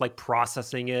somehow just like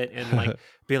processing it and like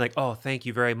being like, oh, thank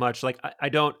you very much. Like I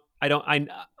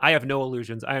have no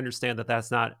illusions. I understand that that's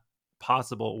not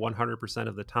possible 100%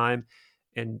 of the time.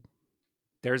 And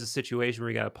there's a situation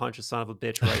where you got to punch a son of a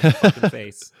bitch right in the fucking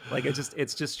face. Like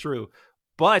it's just true.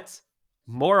 But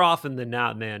more often than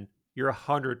not, man, you're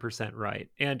 100% right.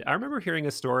 And I remember hearing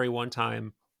a story one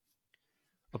time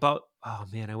about, oh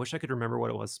man, I wish I could remember what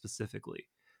it was specifically.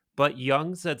 But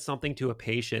Young said something to a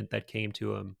patient that came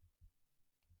to him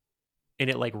and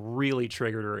it like really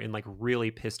triggered her and like really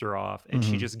pissed her off and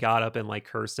she Mhm. just got up and like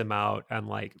cursed him out and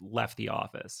like left the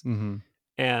office. Mhm.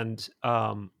 And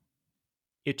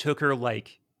it took her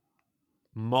like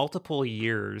multiple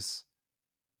years,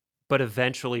 but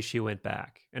eventually she went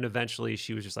back and eventually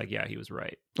she was just like, yeah, he was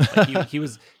right. Like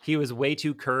he was way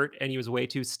too curt and he was way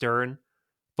too stern.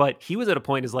 But he was at a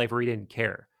point in his life where he didn't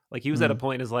care. Like, he was at a Mm.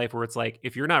 point in his life where it's like,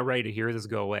 "If you're not ready to hear this,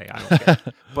 go away. I don't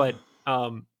care."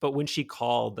 But when she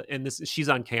called and this she's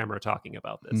on camera talking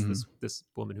about this, Mhm. this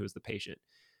woman who is the patient.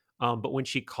 But when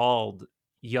she called,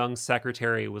 Young's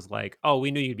secretary was like, "Oh,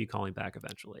 we knew you'd be calling back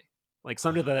eventually." Like,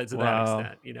 something to that Wow.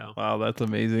 extent, you know? Wow, that's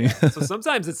amazing. Yeah. So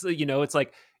sometimes it's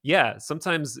like, yeah,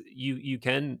 sometimes you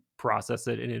can process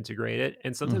it and integrate it,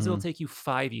 and sometimes it'll Mhm. take you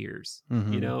 5 years,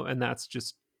 Mhm. and that's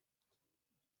just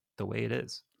the way it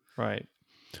is. Right.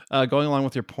 Going along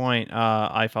with your point,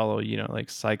 I follow, like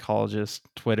psychologist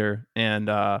Twitter, and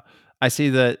I see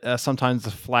that sometimes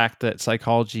the flack that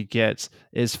psychology gets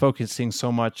is focusing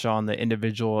so much on the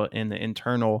individual and the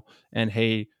internal, and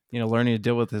hey, learning to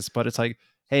deal with this. But it's like,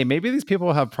 hey, maybe these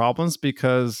people have problems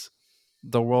because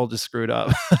the world is screwed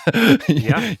up,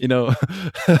 Yeah. you know.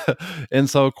 And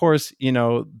so, of course,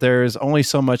 there's only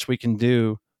so much we can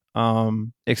do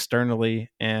externally,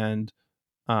 and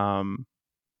um,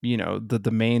 the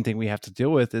main thing we have to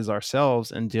deal with is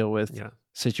ourselves and deal with Yeah.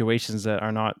 situations that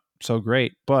are not so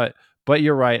great. But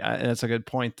you're right, and it's a good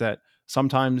point that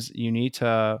sometimes you need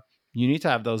to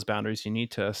have those boundaries. You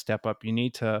need to step up. You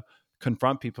need to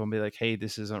confront people and be like, hey,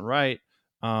 this isn't right.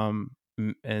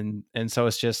 And so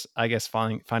it's just, I guess,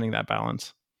 finding that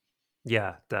balance.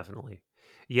 Yeah, definitely.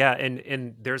 Yeah,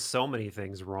 and there's so many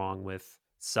things wrong with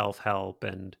self-help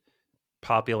and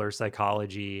popular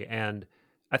psychology, and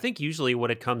I think usually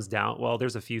what it comes down, well,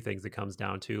 there's a few things it comes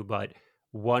down to, but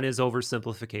one is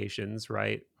oversimplifications,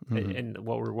 right? Hmm. And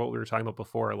what we were talking about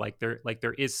before, like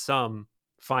there is some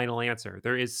final answer.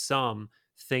 There is some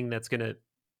thing that's going to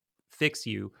fix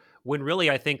you, when really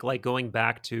I think, like, going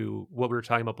back to what we were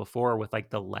talking about before with like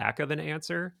the lack of an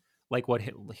answer, like what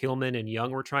Hillman and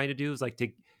Young were trying to do is like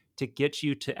to get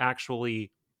you to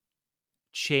actually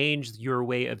change your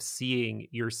way of seeing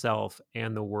yourself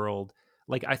and the world.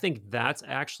 Like, I think that's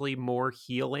actually more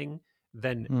healing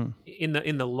than, Mm.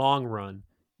 in the long run.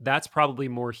 That's probably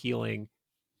more healing.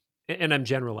 And I'm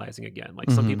generalizing again.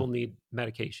 Like, some Hmm. people need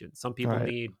medication, some people Right.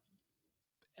 need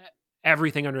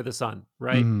everything under the sun,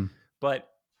 right? Hmm. But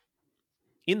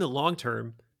in the long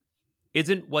term,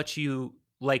 isn't what you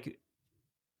like,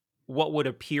 what would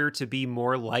appear to be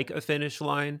more like a finish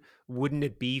line, wouldn't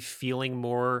it be feeling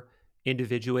more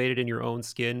individuated in your own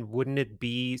skin? Wouldn't it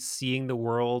be seeing the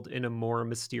world in a more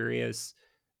mysterious,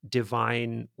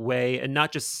 divine way, and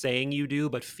not just saying you do,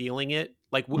 but feeling it?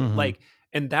 Like, Hmm.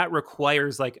 and that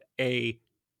requires like a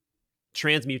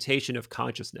transmutation of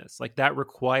consciousness. Like, that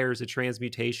requires a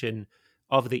transmutation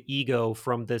of the ego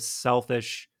from this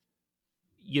selfish,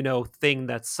 thing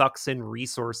that sucks in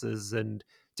resources and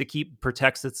to keep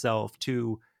protects itself,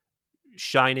 to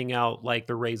shining out like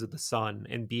the rays of the sun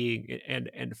and being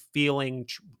and feeling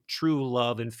true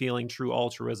love and feeling true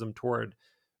altruism toward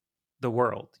the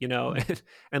world,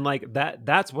 and like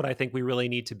that's what I think we really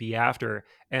need to be after.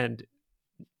 And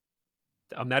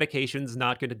a medication's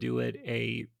not going to do it.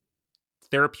 A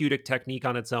therapeutic technique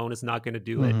on its own is not going to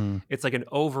do it. Hmm. It's like an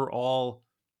overall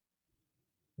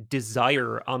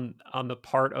desire on the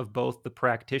part of both the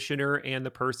practitioner and the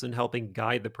person helping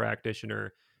guide the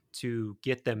practitioner to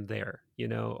get them there,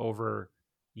 over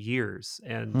years.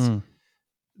 And Hmm.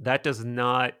 that does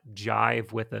not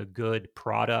jive with a good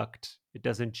product. It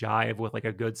doesn't jive with like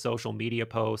a good social media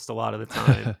post a lot of the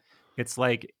time. It's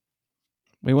like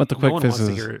We want the no quick one wants to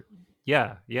fixes. hear it.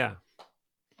 Yeah, yeah,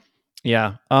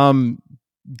 Yeah.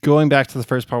 Going back to the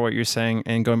first part, what you're saying,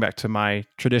 and going back to my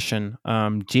tradition,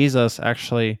 Jesus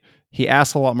actually he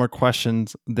asked a lot more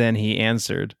questions than he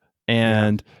answered, yeah,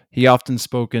 and he often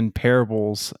spoke in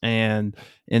parables, and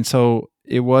so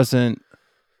it wasn't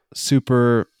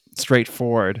super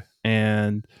straightforward,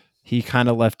 and he kind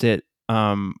of left it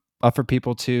up for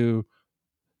people to.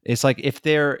 It's like if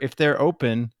they're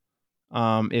open,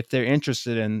 if they're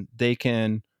interested in, they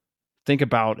can think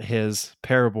about his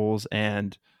parables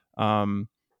and um,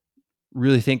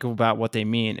 really think about what they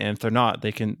mean, and if they're not,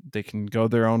 they can go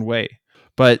their own way.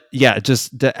 But yeah,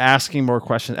 just asking more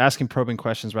questions, asking probing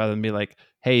questions, rather than be like,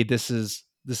 hey, this is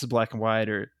black and white,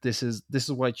 or this is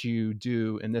what you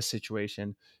do in this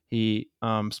situation. He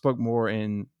spoke more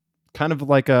in kind of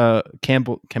like a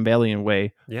Campbellian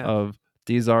way yeah, of,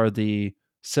 these are the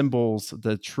symbols,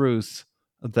 the truths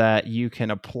that you can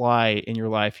apply in your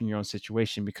life, in your own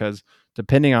situation, because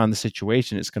depending on the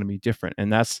situation, it's going to be different.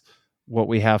 And that's what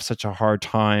we have such a hard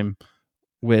time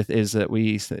with, is that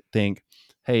we think,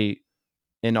 hey,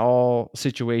 in all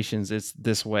situations it's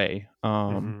this way,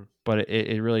 hmm, but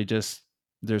it really just,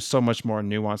 there's so much more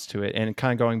nuance to it. And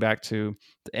kind of going back to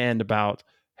the end about,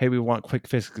 hey, we want quick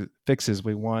fixes,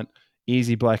 we want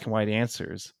easy black and white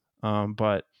answers,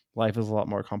 but life is a lot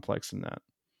more complex than that.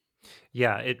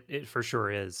 yeah. It for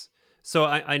sure is. So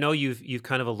I know you've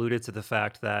kind of alluded to the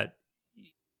fact that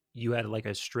you had like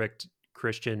a strict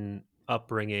Christian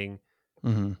upbringing,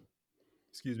 Hmm.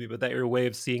 excuse me, but that your way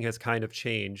of seeing has kind of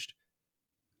changed.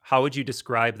 How would you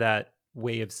describe that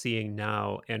way of seeing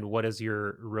now, and what is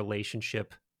your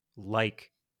relationship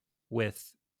like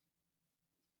with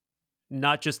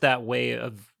not just that way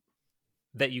of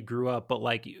that you grew up, but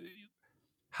like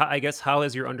how, I guess, how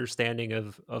has your understanding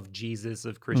of Jesus,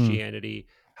 of Christianity,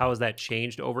 how has that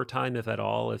changed over time, if at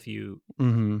all, if you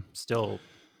Mm-hmm. still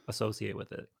associate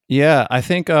with it? Yeah, I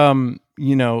think for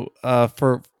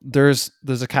there's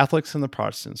a Catholics and the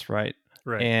Protestants, right?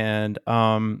 Right. And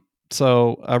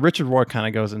so Richard Rohr kind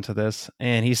of goes into this,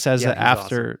 and he says Yeah, that he's awesome.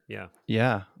 after, Yeah.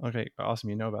 yeah, okay, awesome,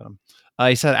 you know about him.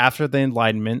 He said after the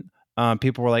Enlightenment,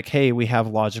 people were like, hey, we have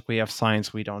logic, we have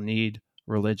science, we don't need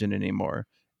religion anymore.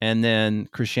 And then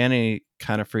Christianity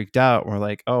kind of freaked out. We're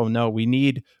like, oh no, we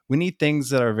need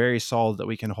things that are very solid, that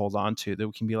we can hold on to, that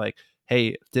we can be like,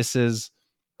 hey, this is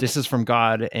from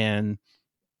God, and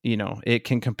it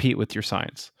can compete with your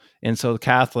science. And so the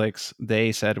Catholics,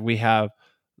 they said, we have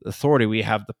authority, we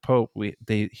have the Pope,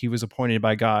 he was appointed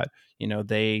by God.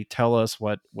 They tell us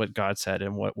what God said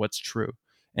and what's true.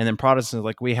 And then Protestants,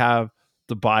 like, we have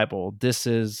the Bible. This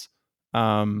is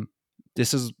um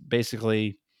this is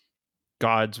basically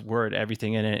God's word.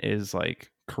 Everything in it is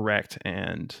like correct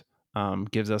and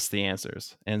gives us the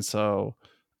answers. And so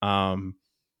um,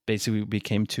 basically, we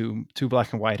became too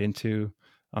black and white and too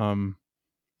um,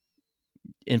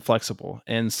 inflexible.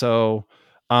 And so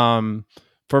um,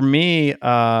 for me,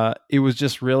 it was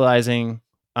just realizing,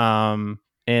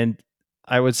 and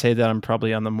I would say that I'm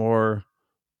probably on the more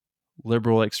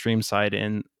liberal extreme side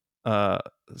in uh,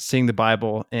 seeing the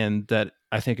Bible, and that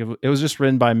I think it was just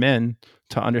written by men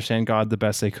to understand God the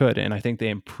best they could, and I think they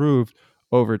improved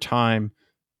over time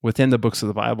within the books of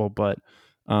the Bible. But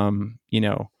you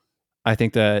know, I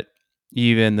think that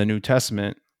even the New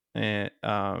Testament,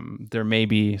 there may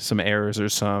be some errors or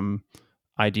some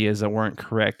ideas that weren't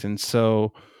correct, and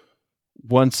so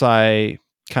once I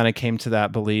kind of came to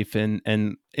that belief, and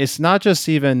it's not just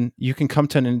even you can come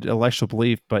to an intellectual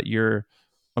belief, but your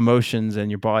emotions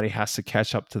and your body has to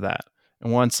catch up to that.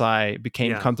 And once I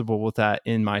became Yeah. comfortable with that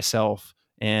in myself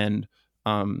and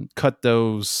cut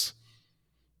those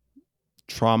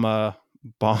trauma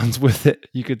bonds with it,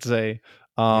 you could say,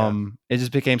 Yeah. it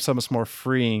just became so much more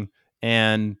freeing.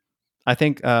 And I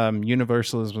think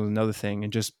universalism was another thing,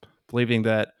 and just believing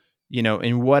that,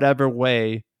 in whatever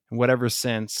way, in whatever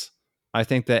sense, I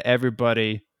think that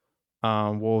everybody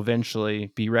will eventually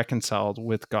be reconciled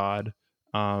with God,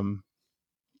 um,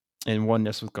 in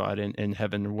oneness with God in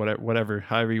heaven, or whatever,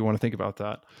 however you want to think about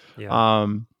that. Yeah.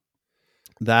 Um,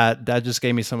 that just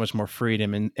gave me so much more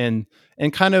freedom, and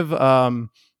kind of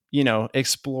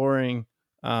exploring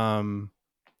um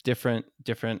different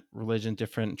religion,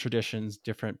 different traditions,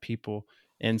 different people,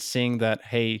 and seeing that,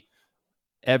 hey,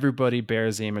 everybody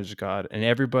bears the image of God, and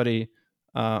everybody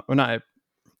or not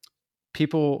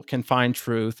people can find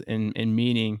truth and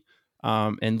meaning,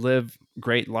 and live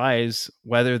great lives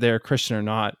whether they're Christian or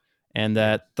not, and Yeah.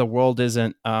 that the world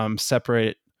isn't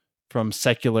separate from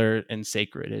secular and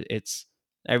sacred. It's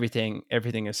everything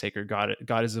is sacred.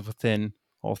 God is within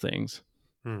all things.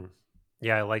 Hmm.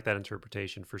 Yeah, I like that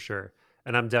interpretation for sure.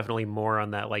 And I'm definitely more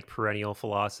on that like perennial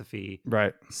philosophy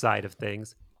Right. side of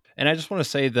things. And I just want to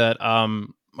say that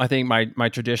I think my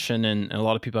tradition, and a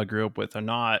lot of people I grew up with are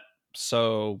not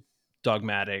so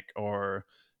dogmatic or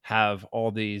have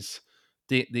all these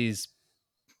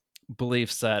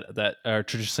beliefs that are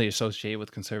traditionally associated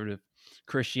with conservative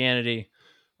Christianity.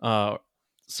 Uh,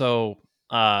 so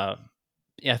yeah,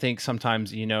 I think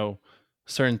sometimes,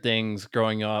 certain things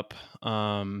growing up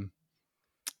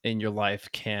in your life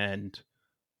can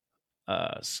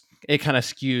it kind of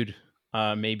skewed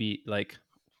maybe like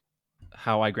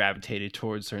how I gravitated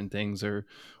towards certain things,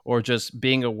 or just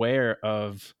being aware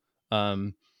of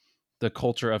um, the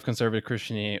culture of conservative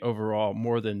Christianity overall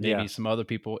more than maybe Yeah. some other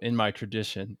people in my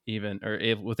tradition, even, or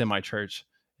within my church.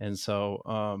 And so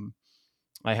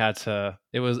I had to.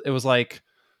 It was like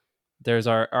there's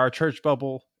our church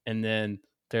bubble, and then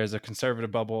there's a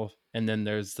conservative bubble, and then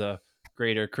there's the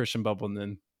greater Christian bubble, and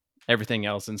then everything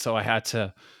else. And so I had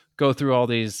to go through all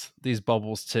these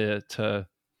bubbles to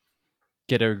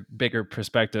get a bigger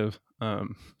perspective.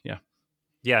 Yeah.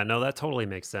 Yeah, no, that totally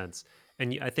makes sense.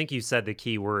 And I think you said the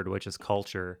key word, which is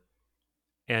culture.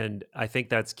 And I think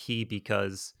that's key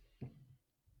because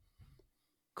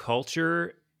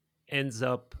culture ends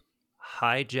up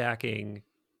hijacking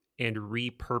and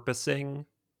repurposing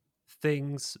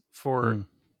things for Mm,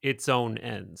 its own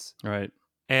ends. right.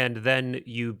 And then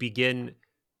you begin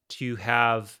to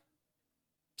have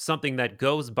something that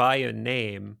goes by a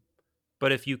name,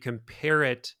 but if you compare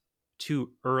it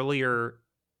to earlier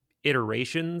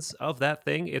iterations of that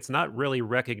thing, it's not really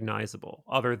recognizable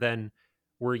other than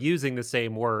we're using the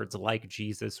same words like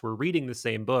Jesus. We're reading the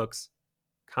same books,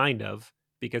 kind of,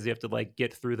 because you have to like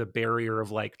get through the barrier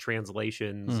of like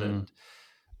translations Hmm. and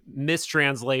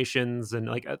mistranslations and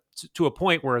like to a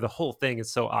point where the whole thing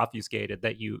is so obfuscated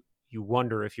that you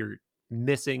wonder if you're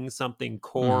missing something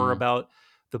core Hmm. about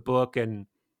the book. And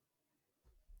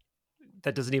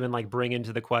that doesn't even like bring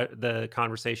into the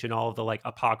conversation all of the like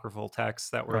apocryphal texts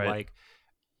that were Right. like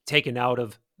taken out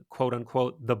of quote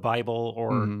unquote the Bible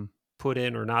or Hmm. put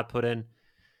in or not put in.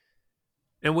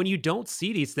 And when you don't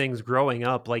see these things growing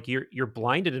up, like you're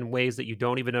blinded in ways that you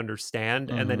don't even understand.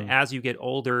 And then Hmm. as you get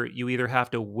older, you either have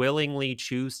to willingly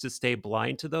choose to stay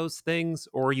blind to those things,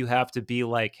 or you have to be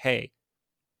like, hey,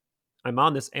 I'm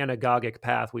on this anagogic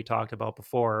path we talked about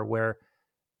before where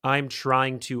I'm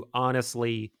trying to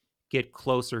honestly get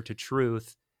closer to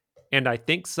truth. And I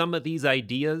think some of these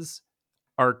ideas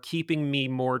are keeping me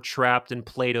more trapped in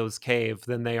Plato's cave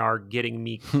than they are getting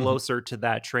me closer to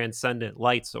that transcendent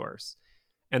light source.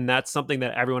 And that's something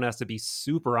that everyone has to be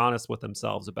super honest with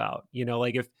themselves about. You know,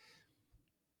 like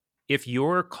if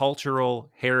your cultural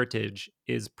heritage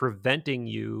is preventing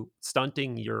you,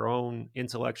 stunting your own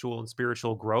intellectual and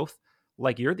spiritual growth,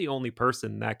 like you're the only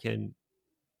person that can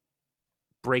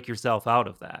break yourself out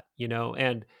of that, you know?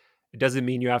 And it doesn't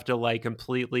mean you have to like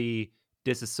completely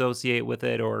disassociate with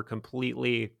it or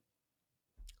completely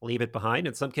leave it behind.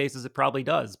 In some cases, it probably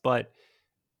does, but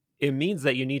it means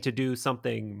that you need to do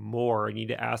something more. You need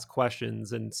to ask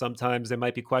questions. And sometimes there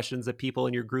might be questions that people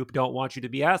in your group don't want you to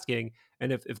be asking.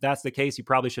 And if that's the case, you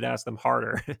probably should ask them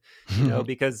harder, you know,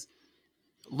 because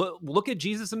look at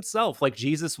Jesus himself. Like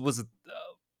Jesus was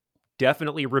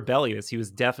definitely rebellious. He was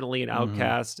definitely an Hmm.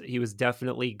 outcast. He was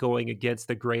definitely going against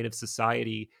the grain of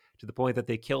society to the point that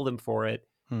they killed him for it.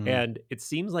 Hmm. And it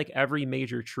seems like every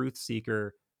major truth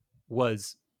seeker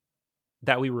was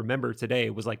that we remember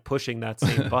today was like pushing that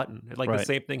same button. Like the Right.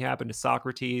 same thing happened to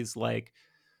Socrates. Like,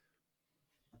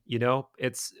 you know,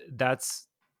 that's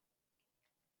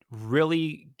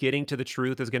really getting to the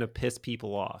truth is going to piss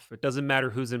people off. It doesn't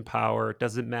matter who's in power. It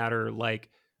doesn't matter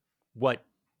like what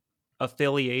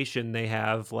affiliation they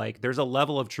have. Like there's a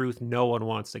level of truth no one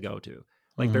wants to go to.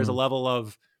 Like there's a Hmm. level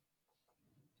of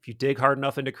if you dig hard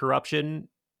enough into corruption,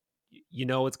 you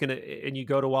know it's going to and you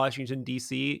go to Washington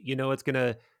DC, you know it's going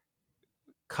to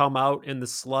come out in the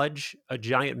sludge a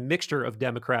giant mixture of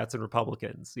Democrats and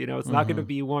Republicans. You know, it's not going to Hmm.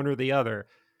 be one or the other.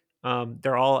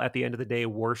 They're all at the end of the day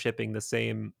worshiping the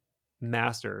same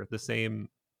master, the same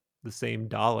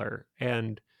dollar.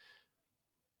 And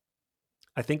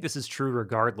I think this is true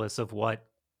regardless of what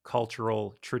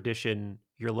cultural tradition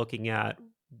you're looking at,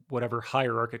 whatever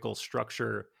hierarchical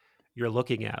structure you're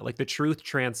looking at. Like the truth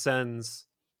transcends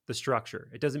the structure.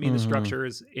 It doesn't mean the Hmm. structure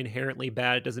is inherently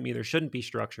bad. It doesn't mean there shouldn't be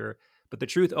structure, but the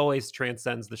truth always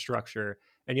transcends the structure.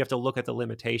 And you have to look at the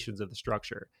limitations of the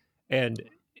structure. And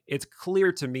it's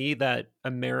clear to me that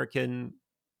American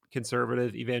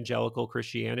conservative evangelical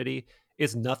Christianity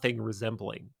is nothing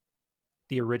resembling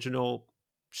the original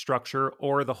structure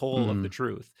or the whole of the Hmm.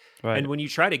 truth. And Right. when you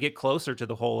try to get closer to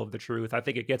the whole of the truth, I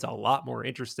think it gets a lot more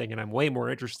interesting. And I'm way more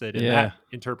interested in Yeah. that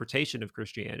interpretation of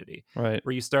Christianity, Right.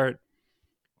 where you start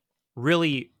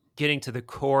really getting to the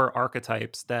core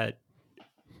archetypes that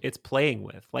it's playing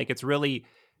with. Like it's really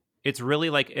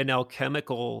like an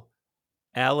alchemical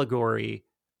allegory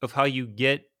of how you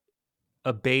get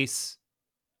a base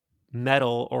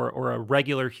metal or a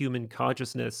regular human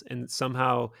consciousness and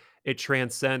somehow it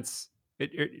transcends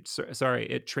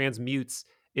it transmutes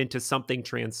into something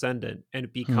transcendent and it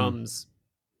Hmm. becomes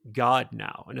god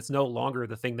now and it's no longer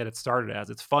the thing that it started as.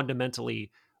 It's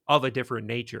fundamentally of a different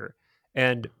nature.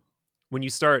 And when you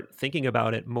start thinking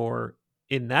about it more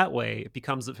in that way, it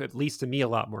becomes, at least to me, a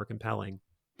lot more compelling.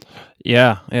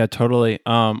 Yeah, yeah, totally.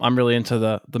 I'm really into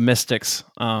the mystics,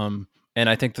 and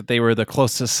I think that they were the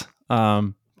closest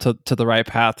to the right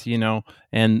path, you know,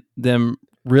 and them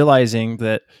realizing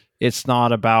that it's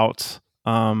not about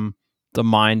the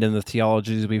mind and the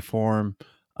theologies we form.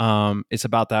 It's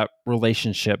about that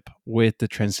relationship with the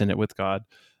transcendent, with God,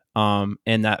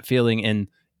 and that feeling,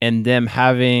 and them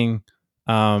having,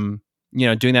 doing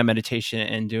that meditation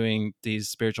and doing these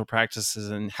spiritual practices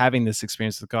and having this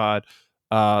experience with God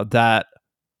that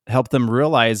help them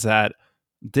realize that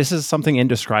this is something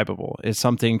indescribable. It's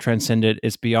something transcendent.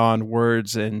 It's beyond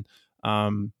words and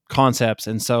concepts.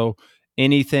 And so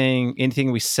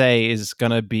anything we say is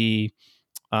going to be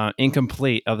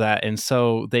incomplete of that. And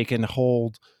so they can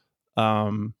hold,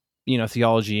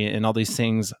 theology and all these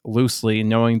things loosely,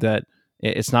 knowing that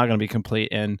it's not going to be complete.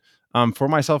 And for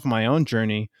myself, in my own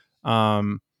journey,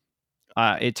 um,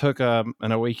 it took an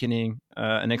awakening,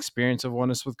 an experience of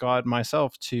oneness with God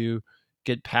myself to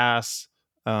get past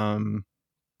um,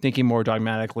 thinking more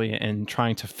dogmatically and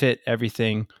trying to fit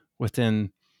everything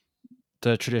within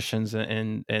the traditions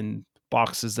and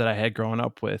boxes that I had grown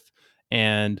up with.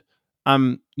 And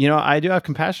I do have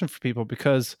compassion for people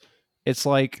because it's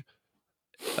like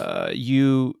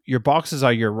your boxes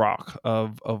are your rock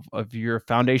of your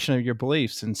foundation of your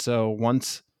beliefs, and so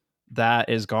once that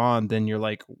is gone, then you're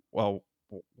like, well,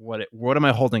 what am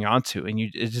I holding on to? And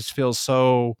it just feels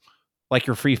so like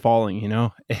you're free falling, you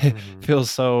know. It Hmm.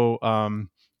 feels so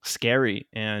scary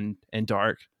and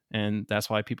dark, and that's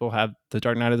why people have the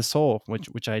dark night of the soul,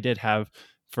 which I did have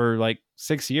for like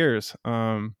 6 years.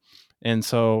 And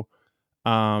so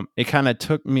it kind of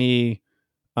took me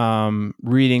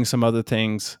reading some other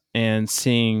things and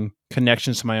seeing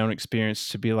connections to my own experience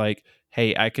to be like,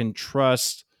 hey, I can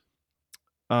trust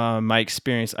my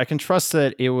experience. I can trust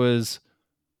that it was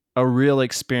a real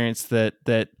experience that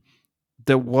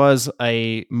was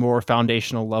a more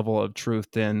foundational level of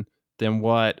truth than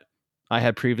what I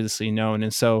had previously known.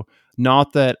 And so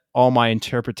not that all my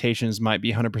interpretations might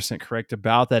be 100% correct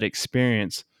about that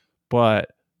experience,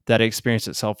 but that experience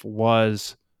itself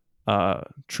was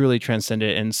truly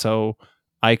transcendent. And so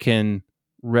I can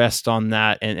rest on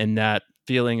that, and that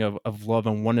feeling of love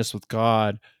and oneness with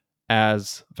God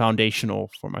as foundational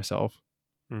for myself.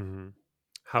 Hmm.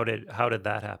 How did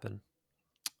that happen?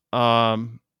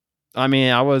 Um, I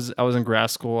mean, I was in grad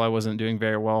school. I wasn't doing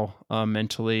very well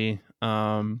mentally,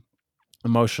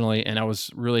 emotionally, and I was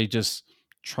really just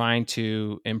trying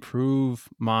to improve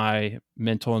my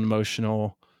mental and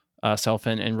emotional self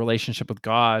and relationship with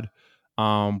God.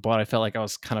 But I felt like I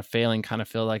was kind of failing. Kind of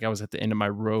feel like I was at the end of my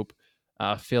rope.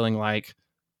 Feeling like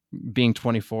being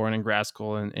 24 and in grad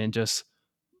school, and just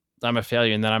I'm a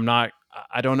failure, and that I'm not.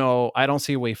 I don't know. I don't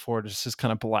see a way forward. It's just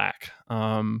kind of black.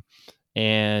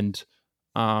 And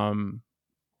um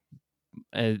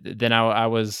and then I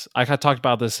kind of talked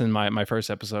about this in my first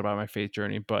episode about my faith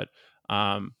journey, but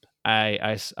um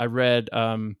I read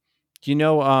do you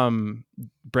know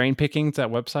Brain Pickings, that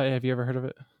website? Have you ever heard of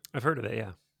it? I've heard of it.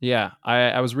 Yeah. Yeah,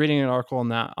 I was reading an article on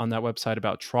that website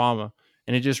about trauma,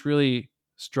 and it just really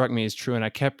struck me as true. And I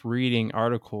kept reading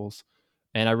articles,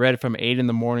 and I read it from 8 in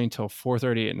the morning till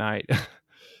 4:30 at night. Wow.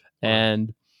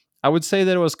 And I would say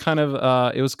that it was kind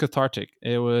of it was cathartic.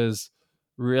 It was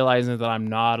realizing that I'm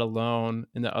not alone,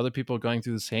 and that other people are going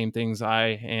through the same things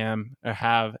I am or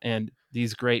have, and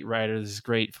these great writers, these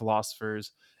great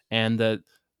philosophers, and that,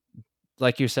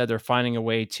 like you said, they're finding a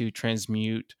way to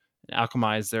transmute and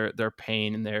alchemize their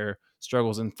pain and their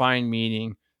struggles, and find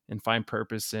meaning and find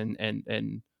purpose,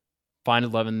 and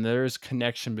find love. And there's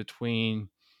connection between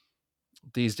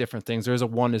these different things. There's a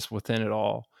oneness within it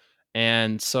all.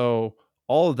 And so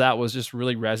all of that was just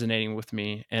really resonating with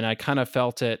me. And I kind of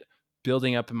felt it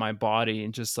building up in my body,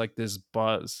 and just like this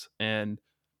buzz, and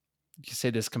you say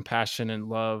this compassion and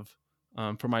love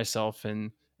for myself.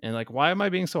 And like, why am I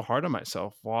being so hard on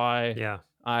myself? Why Yeah.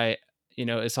 I,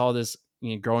 it's all this,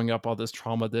 growing up, all this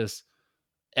trauma, this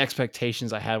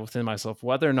expectations I had within myself,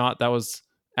 whether or not that was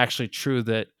actually true,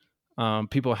 that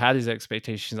people had these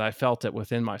expectations. I felt it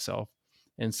within myself.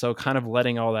 And so kind of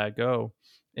letting all that go.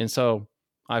 And so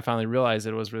I finally realized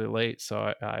that it was really late.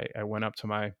 So I went up to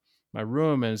my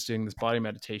room and was doing this body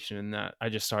meditation, and that I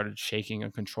just started shaking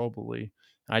uncontrollably.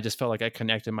 And I just felt like I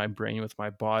connected my brain with my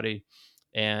body.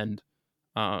 And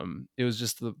it was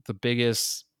just the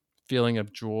biggest feeling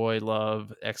of joy,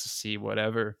 love, ecstasy,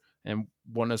 whatever, and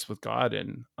oneness with God.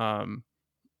 And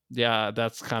yeah,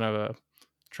 that's kind of a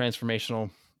transformational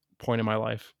point in my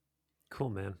life. Cool,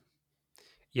 man.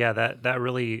 Yeah, that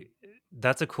really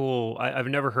that's a cool. I've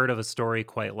never heard of a story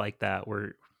quite like that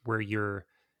where you're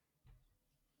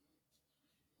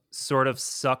sort of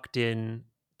sucked in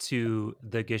to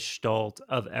the gestalt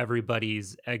of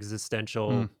everybody's Mm.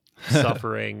 existential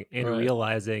suffering, and Right.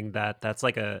 realizing that that's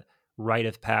like a rite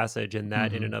of passage, and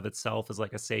that in Hmm. and of itself is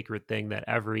like a sacred thing that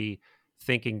every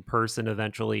thinking person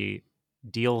eventually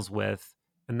deals with.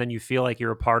 And then you feel like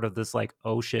you're a part of this like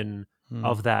ocean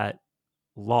of Mm. that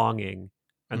longing,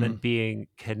 and then Mm. being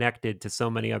connected to so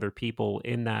many other people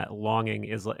in that longing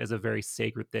is a very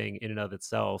sacred thing in and of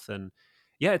itself. And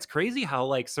yeah, it's crazy how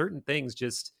like certain things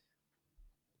just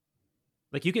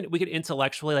like we could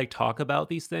intellectually like talk about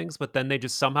these things, but then they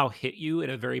just somehow hit you in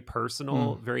a very Mm.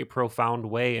 personal, very profound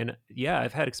way. And yeah,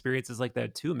 I've had experiences like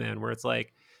that too, man, where it's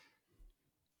like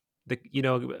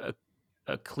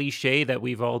a cliche that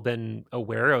we've all been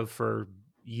aware of for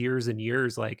years and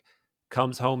years, like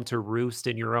comes home to roost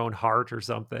in your own heart or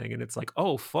something, and it's like,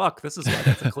 oh fuck, this is why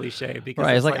that's a cliche, because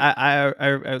Right. It's it's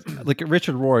like like like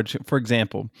Richard Ward, for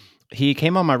example. He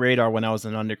came on my radar when I was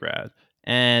an undergrad,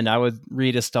 and I would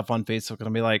read his stuff on Facebook, and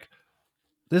I'd be like,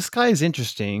 "This guy is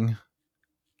interesting.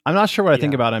 I'm not sure what I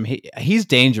think yeah. about him. He's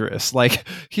dangerous. Like,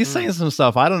 he's saying Mm. some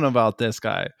stuff I don't know about this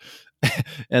guy."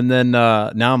 And then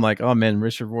now I'm like, "Oh man,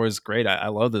 Richard Rohr is great. I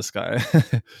love this guy."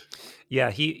 Yeah,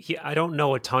 he I don't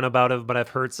know a ton about him, but I've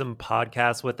heard some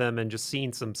podcasts with him and just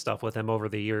seen some stuff with him over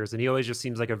the years, and he always just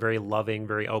seems like a very loving,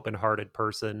 very open-hearted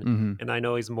person, Hmm. and I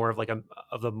know he's more of like a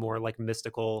of the more like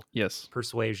mystical Yes.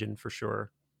 persuasion for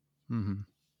sure. Hmm.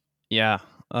 Yeah.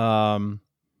 Um,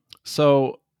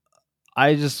 so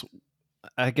I just,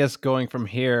 I guess going from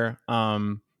here,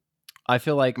 I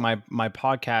feel like my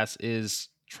podcast is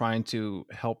trying to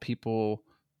help people,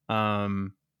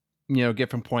 um, get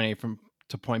from point A from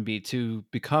to point B, to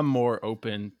become more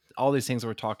open. All these things that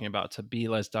we're talking about, to be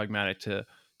less dogmatic, to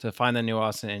find the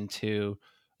nuance, and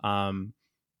um,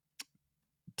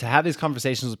 to have these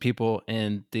conversations with people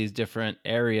in these different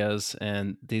areas,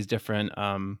 and these different,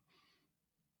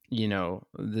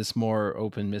 this more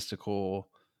open, mystical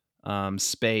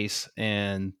space.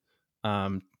 And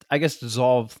I guess,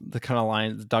 dissolve the kind of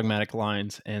lines, the dogmatic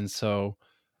lines, and so,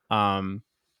 um,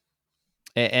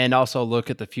 and also look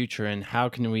at the future and how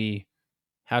can we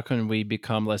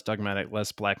become less dogmatic,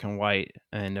 less black and white,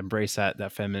 and embrace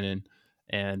that feminine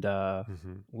and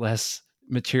Mhm. less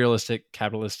materialistic,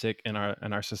 capitalistic in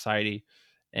our society.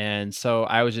 And so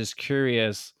I was just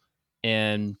curious,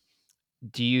 and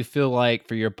do you feel like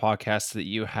for your podcast that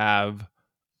you have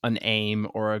an aim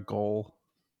or a goal?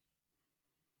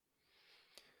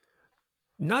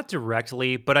 Not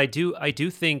directly, but I do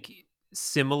think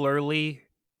similarly.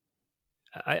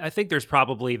 I think there's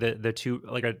probably the two,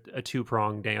 like a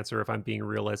two-pronged answer if I'm being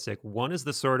realistic. One is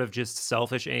the sort of just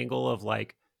selfish angle of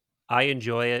like, I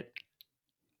enjoy it.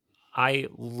 I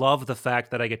love the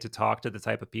fact that I get to talk to the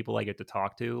type of people I get to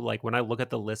talk to. Like when I look at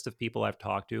the list of people I've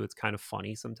talked to, it's kind of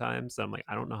funny sometimes. I'm like,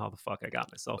 I don't know how the fuck I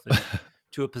got myself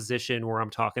into a position where I'm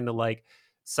talking to like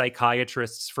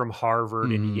psychiatrists from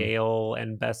Harvard and Mhm. Yale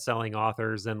and best-selling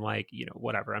authors and like,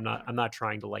 whatever. I'm not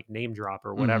trying to like name drop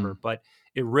or whatever, Mhm. but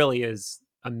it really is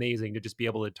amazing to just be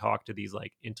able to talk to these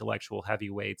like intellectual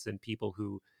heavyweights and people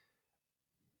who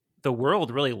the world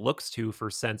really looks to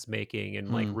for sense making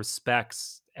and like Mhm.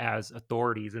 respects as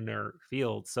authorities in their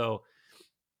field. So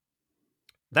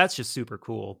that's just super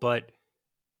cool. But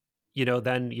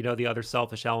then the other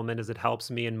selfish element is it helps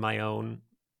me in my own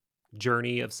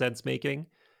journey of sense making.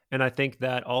 And I think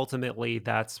that ultimately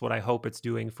that's what I hope it's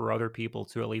doing for other people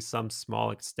to at least some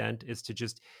small extent is to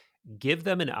just give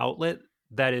them an outlet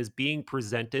that is being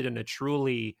presented in a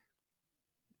truly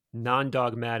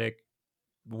non-dogmatic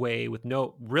way with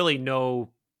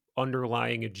no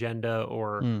underlying agenda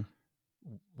or Mm.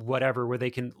 whatever, where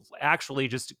they can actually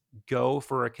just go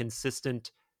for a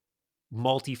consistent,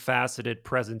 multifaceted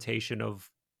presentation of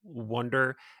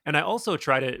wonder. And I also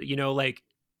try to, like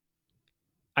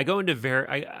I go into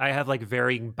I have like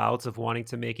varying bouts of wanting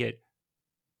to make it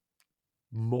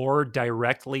more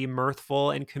directly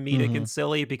mirthful and comedic and Mhm.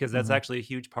 silly because that's Mhm. actually a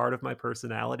huge part of my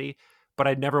personality. But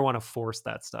I never want to force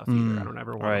that stuff either. I Mm. don't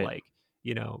ever want to Right. like,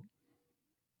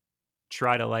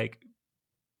 try to like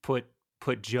put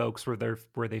put jokes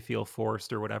where they feel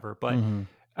forced or whatever. But Mhm.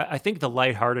 I think the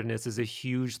lightheartedness is a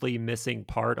hugely missing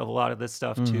part of a lot of this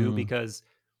stuff too, Mhm. because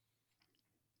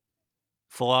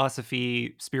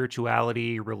philosophy,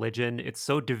 spirituality, religion, it's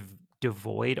so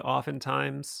devoid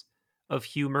oftentimes of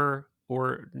humor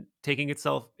or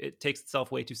it takes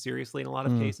itself way too seriously in a lot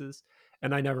of Mm. cases.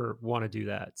 And I never want to do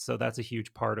that. So that's a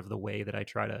huge part of the way that I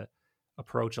try to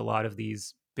approach a lot of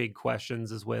these big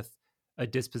questions is with a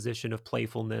disposition of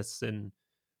playfulness and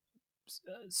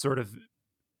sort of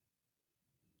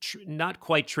not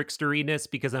quite tricksteriness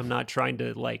because I'm not trying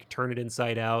to like turn it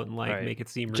inside out and like Right. make it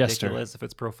seem Jester. ridiculous if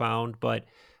it's profound, but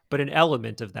an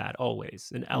element of that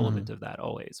always,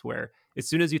 Mhm. where as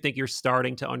soon as you think you're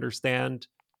starting to understand,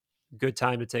 good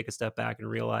time to take a step back and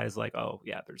realize like, oh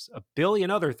yeah, there's a billion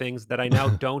other things that I now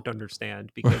don't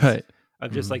understand because Right.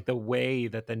 of just Mhm. like the way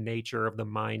that the nature of the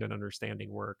mind and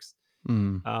understanding works.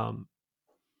 Mm. Um,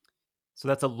 so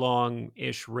that's a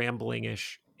long-ish,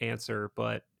 rambling-ish answer,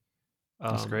 but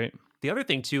That's um, great. the other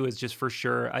thing too is just for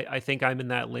sure, I think I'm in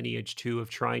that lineage too of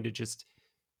trying to just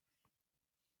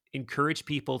encourage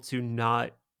people to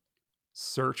not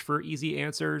search for easy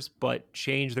answers, but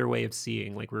change their way of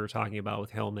seeing, like we were talking about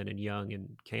with Hillman and Young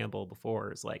and Campbell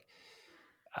before. Is like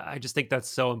I just think that's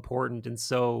so important and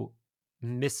so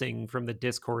missing from the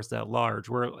discourse at large.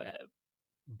 Where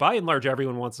by and large,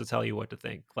 everyone wants to tell you what to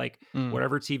think. Like Mm.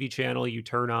 whatever TV channel you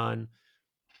turn on,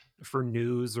 for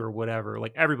news or whatever.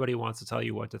 Like everybody wants to tell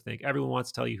you what to think. Everyone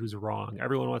wants to tell you who's wrong.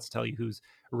 Everyone wants to tell you who's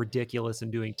ridiculous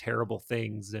and doing terrible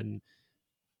things. And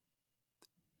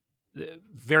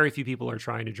very few people are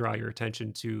trying to draw your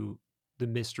attention to the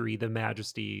mystery, the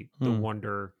majesty, the Mm.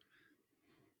 wonder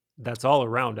that's all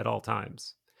around at all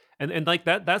times. And like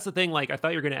that's the thing. Like I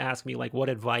thought you were going to ask me like what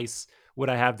advice would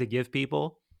I have to give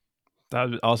people, That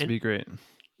would also and be great.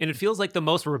 and it feels like the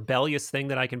most rebellious thing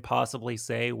that I can possibly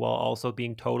say while also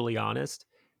being totally honest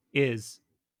is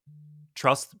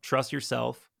trust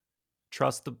yourself.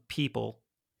 Trust the people,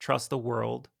 trust the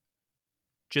world,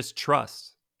 just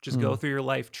trust. Just go Mm. through your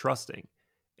life trusting.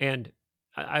 And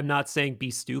I'm not saying be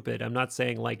stupid. I'm not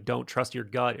saying like don't trust your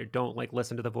gut or don't like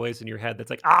listen to the voice in your head that's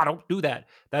like, don't do that.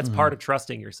 That's part Mhm. of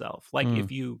trusting yourself. Like Mm.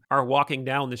 if you are walking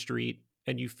down the street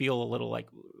and you feel a little like,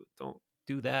 don't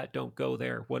do that, don't go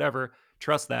there, whatever,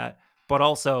 trust that. But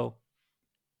also,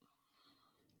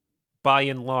 by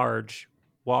and large,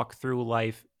 walk through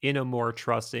life in a more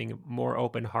trusting, more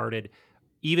open hearted,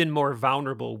 even more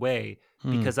vulnerable way.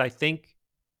 Mm. Because I think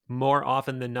more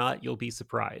often than not, you'll be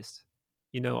surprised.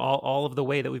 all of the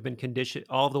way that we've been conditioned,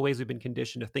 all of the ways we've been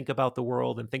conditioned to think about the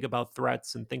world and think about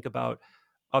threats and think about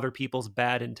other people's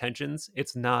bad intentions.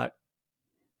 It's not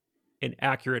an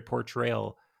accurate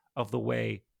portrayal of the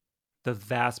way the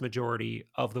vast majority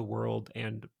of the world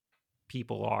and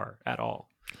people are at all.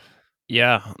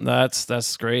 Yeah,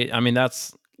 that's great. I mean,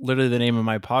 that's literally the name of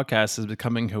my podcast is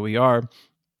Becoming Who We Are. And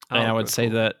Oh, I would good, say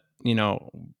cool. that,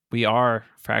 we are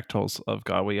fractals of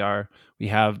God. We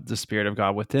have the spirit of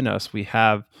God within us. We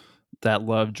have that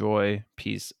love, joy,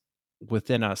 peace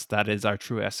within us. That is our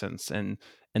true essence, and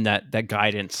that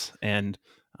guidance, and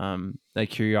that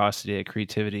curiosity, that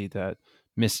creativity, that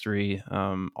mystery,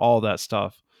 all that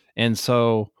stuff. And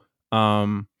so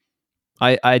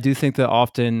I do think that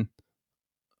often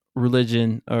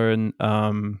religion, or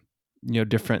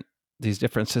different these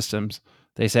different systems,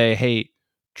 they say, hey,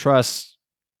 trust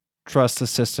trust the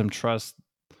system, trust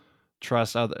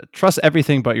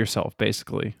everything but yourself,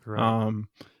 basically. Right.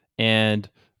 And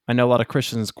I know a lot of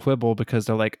Christians quibble because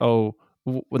they're like, oh,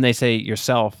 when they say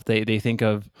yourself, they think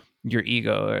of your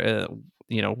ego,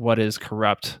 what is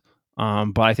corrupt.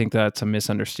 But I think that's a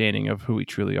misunderstanding of who we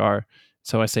truly are.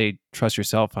 So I say trust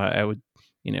yourself. I would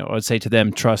say to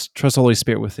them, trust the Holy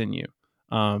Spirit within you.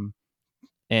 um,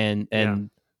 and Yeah. and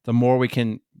the more we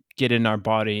can get in our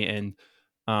body and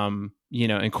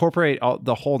incorporate all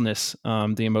the wholeness,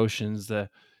 the emotions, the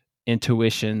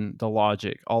intuition, the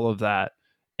logic, all of that,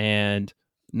 and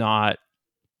not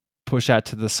push that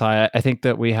to the side. I think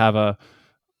that we have a,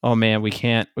 oh man, we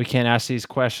can't ask these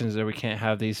questions, or we can't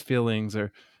have these feelings,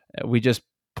 or we just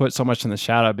put so much in the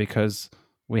shadow because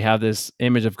we have this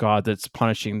image of God that's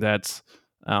punishing, that's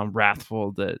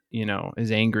wrathful, that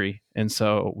is angry, and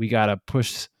so we got to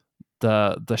push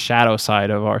the shadow side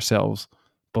of ourselves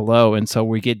below, and so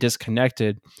we get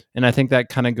disconnected. And I think that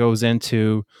kind of goes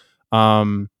into, I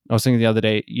was thinking the other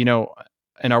day,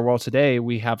 in our world today,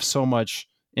 we have so much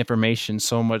information,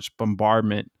 so much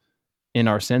bombardment in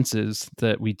our senses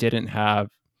that we didn't have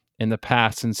in the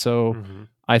past. And so Hmm.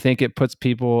 I think it puts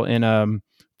people in a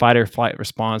fight or flight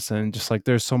response, and just like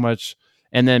there's so much.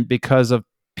 And then because of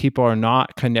people are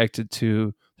not connected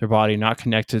to their body, not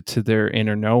connected to their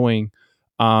inner knowing,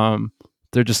 um,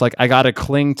 they're just like, I got to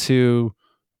cling to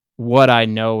what I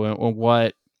know, and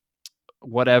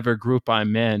whatever group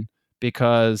I'm in,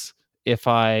 because if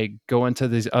I go into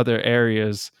these other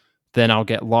areas, then I'll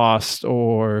get lost,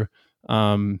 or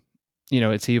um,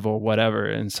 it's evil, whatever.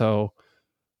 And so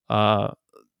uh,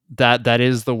 that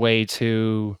is the way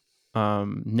to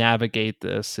navigate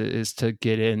this, is to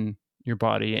get in your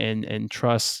body, and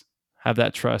trust, have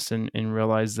that trust, and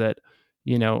realize that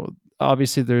you know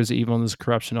obviously there's evil and there's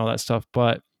corruption, all that stuff,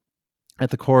 but at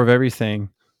the core of everything,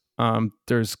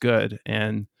 there's good.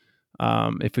 And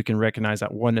if we can recognize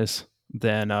that oneness,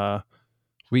 then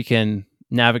we can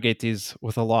navigate these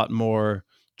with a lot more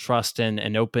trust,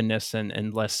 and openness,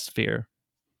 and less fear.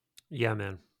 Yeah,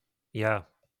 man. Yeah.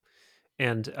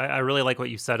 And I really like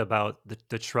what you said about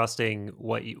the trusting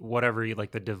whatever you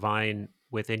like, the divine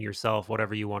within yourself,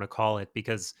 whatever you want to call it,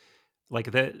 because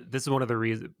this is one of the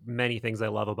reasons, many things I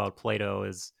love about Plato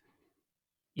is,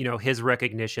 his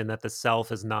recognition that the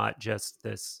self is not just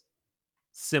this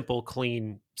simple,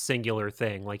 clean, singular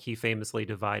thing. Like he famously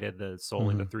divided the soul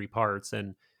into Hmm. three parts.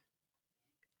 And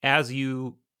as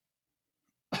you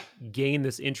gain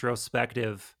this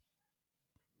introspective,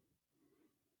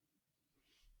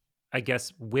 I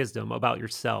guess, wisdom about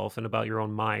yourself and about your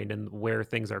own mind and where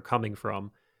things are coming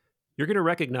from, you're going to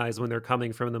recognize when they're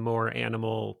coming from the more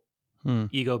animal, Hmm.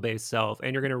 ego based self,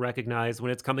 and you're going to recognize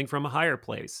when it's coming from a higher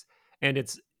place. And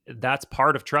that's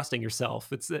part of trusting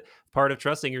yourself. Part of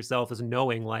trusting yourself is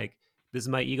knowing, like, this is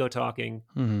my ego talking,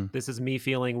 Hmm. this is me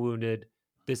feeling wounded,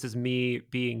 this is me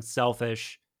being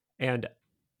selfish, and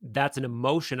that's an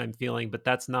emotion I'm feeling, but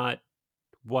that's not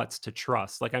what's to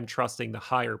trust. Like, I'm trusting the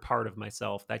higher part of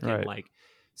myself that can, Right. like,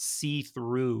 see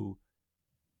through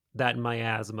that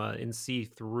miasma and see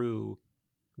through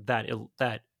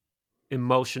that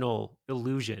emotional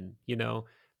illusion.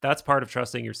 That's part of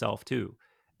trusting yourself too.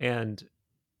 And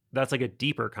that's like a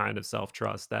deeper kind of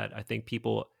self-trust that I think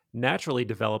people naturally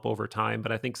develop over time,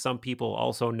 but I think some people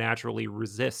also naturally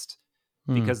resist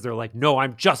Hmm. because they're like, no,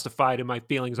 I'm justified in my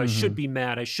feelings, I should Hmm. be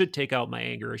mad, I should take out my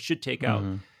anger, I should take out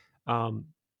Hmm. um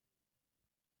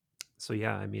so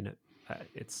yeah, I mean,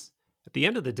 it's at the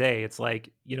end of the day, it's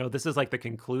like, this is like the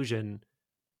conclusion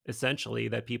essentially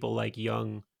that people like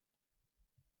Jung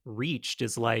reached,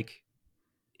 is like,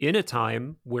 in a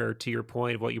time where, to your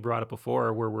point of what you brought up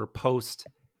before, where we're post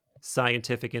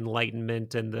scientific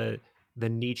enlightenment and the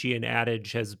Nietzschean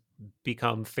adage has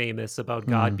become famous about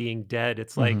God Hmm. being dead.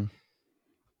 It's Hmm. like,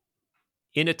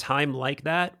 in a time like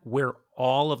that where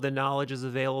all of the knowledge is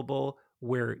available,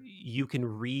 where you can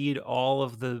read all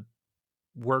of the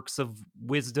works of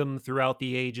wisdom throughout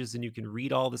the ages and you can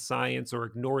read all the science or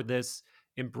ignore this,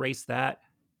 embrace that,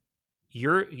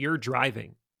 you're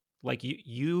driving. Like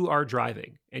you are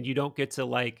driving and you don't get to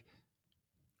like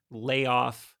lay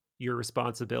off your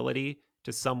responsibility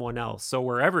to someone else. So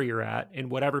wherever you're at, in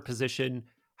whatever position,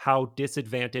 how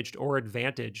disadvantaged or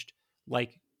advantaged,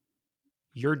 like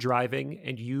you're driving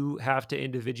and you have to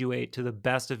individuate to the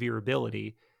best of your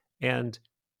ability. And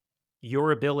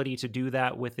your ability to do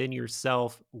that within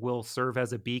yourself will serve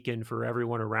as a beacon for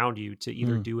everyone around you to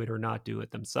either Mm, do it or not do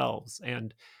it themselves.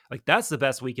 And like that's the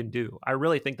best we can do. I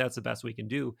really think that's the best we can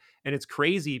do. And it's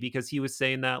crazy because he was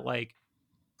saying that like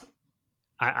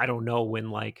I don't know when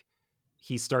like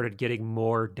he started getting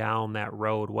more down that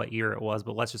road, what year it was,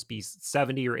 but let's just be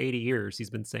 70 or 80 years he's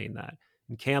been saying that.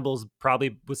 And Campbell's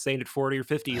probably was saying it 40 or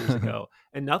 50 years ago.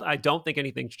 And nothing, I don't think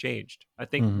anything's changed. I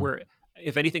think mhm, we're,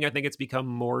 if anything, I think it's become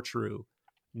more true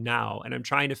now. And I'm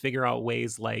trying to figure out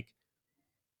ways like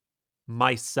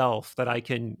myself that I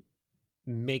can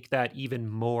make that even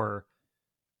more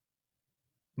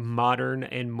modern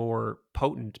and more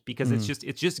potent because mm,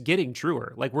 it's just getting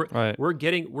truer. Like right.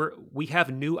 we have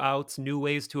new outs, new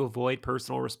ways to avoid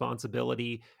personal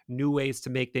responsibility, new ways to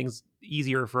make things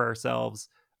easier for ourselves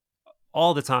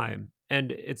all the time,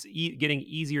 and it's getting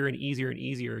easier and easier and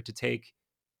easier to take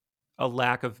a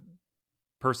lack of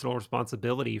personal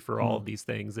responsibility for all Mm. of these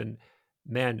things. And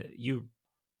man, you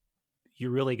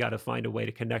really got to find a way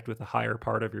to connect with a higher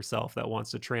part of yourself that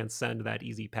wants to transcend that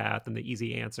easy path and the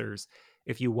easy answers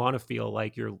if you want to feel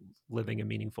like you're living a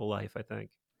meaningful life, I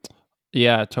think.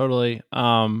 Yeah, totally. But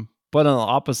on the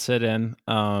opposite end,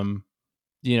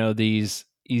 these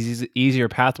easier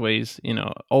pathways,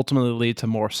 ultimately lead to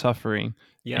more suffering.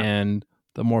 Yeah. And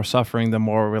the more suffering, the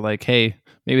more we're like, hey,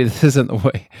 maybe this isn't the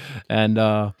way,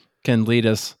 and can lead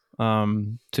us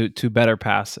to better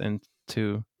paths and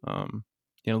to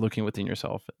looking within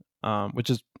yourself,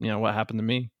 which is what happened to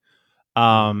me. Mhm.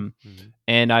 Um, Mhm.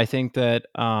 and I think we're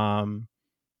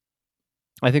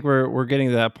getting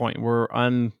to that point. We're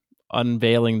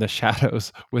unveiling the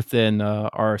shadows within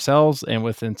ourselves and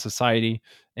within society,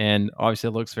 and obviously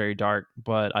it looks very dark.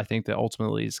 But I think that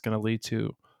ultimately it's going to lead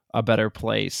to a better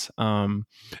place. And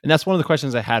that's one of the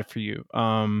questions I had for you.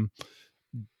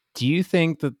 Do you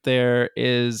think that there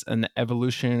is an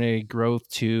evolutionary growth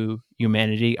to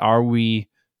humanity? Are we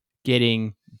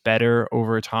getting better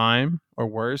over time, or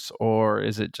worse, or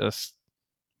is it just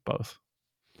both?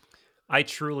 I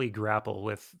truly grapple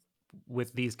with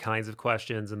these kinds of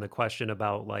questions and the question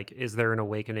about like is there an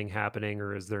awakening happening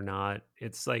or is there not?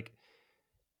 It's like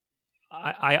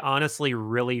I honestly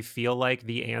really feel like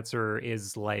the answer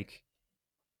is like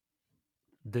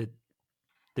the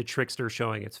the trickster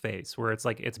showing its face where it's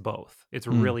like it's both. It's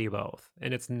Mm, really both.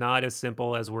 And it's not as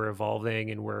simple as we're evolving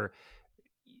and we're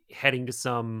heading to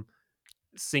some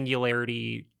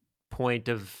singularity point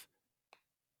of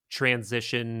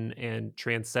transition and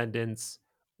transcendence,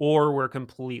 or we're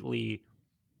completely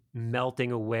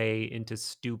melting away into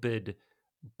stupid,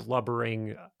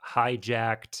 blubbering,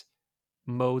 hijacked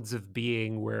modes of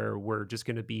being where we're just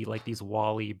going to be like these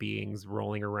Wally beings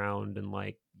rolling around and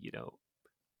like,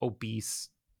 obese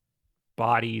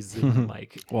bodies and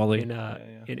like Wally. in Yeah,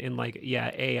 yeah. in like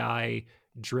yeah AI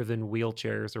driven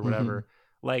wheelchairs or Mhm. whatever.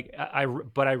 Like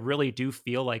but I really do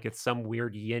feel like it's some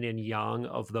weird yin and yang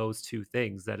of those two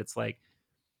things, that it's like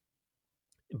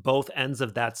both ends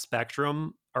of that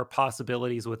spectrum are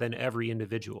possibilities within every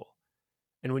individual.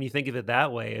 And when you think of it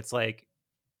that way, it's like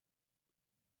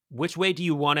which way do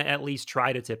you want to at least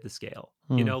try to tip the scale?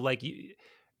 Mm, Like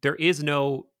there is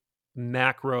no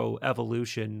macro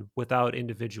evolution without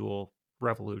individual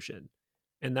revolution.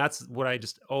 And that's what I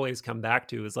just always come back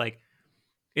to is like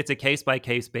it's a case by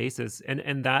case basis.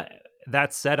 And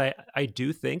that said, I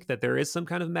do think that there is some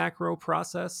kind of macro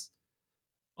process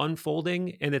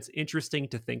unfolding and it's interesting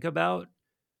to think about.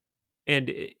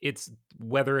 And it's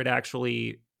whether it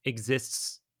actually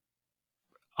exists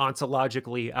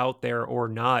ontologically out there or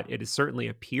not, it certainly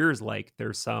appears like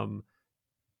there's some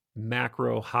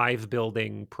macro hive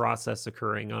building process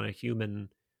occurring on a human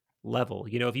level.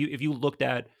 If you looked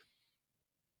at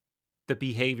the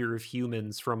behavior of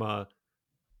humans from a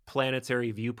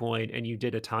planetary viewpoint and you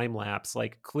did a time lapse,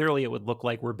 like clearly it would look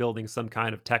like we're building some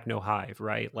kind of techno hive,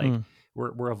 right? Like mm.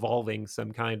 we're evolving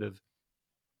some kind of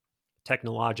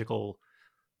technological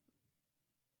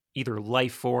either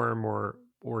life form or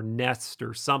nest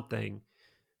or something,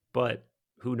 but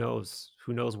who knows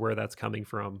where that's coming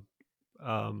from.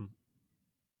 um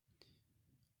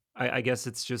I guess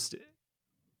it's just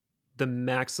the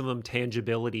maximum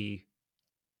tangibility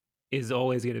is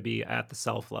always going to be at the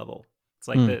self level. It's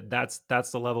like Mm,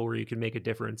 that's the level where you can make a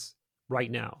difference right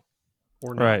now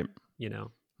or not, right. you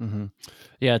know. Hmm.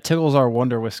 Yeah, tickles our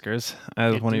wonder whiskers,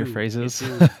 as It one of your do. It phrases,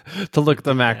 do. to look It at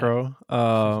the do that. macro.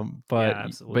 Yeah, But you're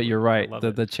absolutely. I right. love The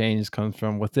it. the change comes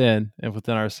from within and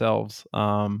within ourselves.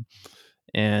 And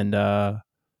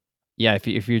yeah, if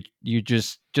you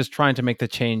just trying to make the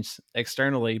change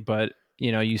externally, but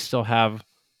you still have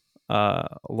a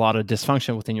lot of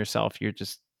dysfunction within yourself, you're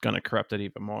just gonna corrupt it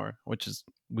even more, which is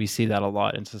we see that a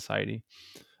lot in society.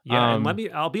 Yeah, and Um,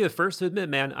 I'll be the first to admit,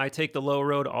 man, I take the low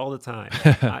road all the time.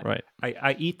 I right.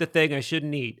 I eat the thing I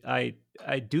shouldn't eat. I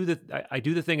do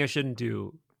the thing I shouldn't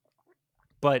do.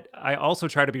 But I also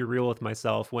try to be real with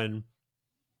myself when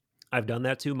I've done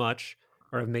that too much,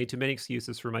 or I've made too many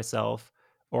excuses for myself,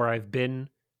 or I've been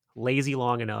lazy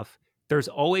long enough. There's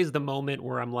always the moment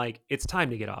where I'm like, it's time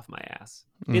to get off my ass.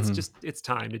 Hmm. It's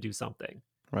time to do something.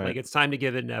 Right. Like it's time to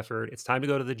give it an effort. It's time to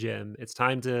go to the gym. It's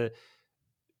time to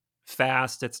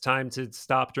fast. It's time to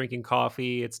stop drinking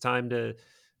coffee. It's time to,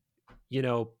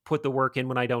 put the work in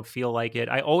when I don't feel like it.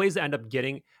 I always end up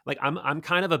getting like I'm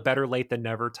kind of a better late than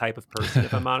never type of person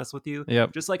if I'm honest with you.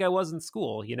 Yep. Just like I was in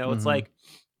school, it's Hmm. like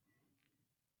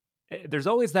there's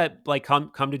always that like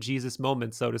come to Jesus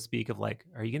moment, so to speak, of like,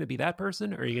 are you going to be that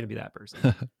person or are you going to be that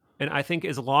person? And I think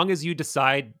as long as you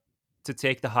decide to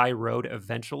take the high road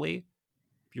eventually,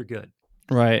 you're good.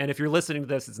 Right. And if you're listening to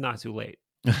this, it's not too late.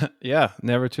 Yeah,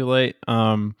 never too late.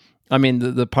 I mean,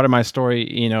 the part of my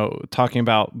story, talking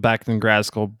about back in grad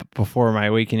school before my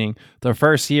awakening, the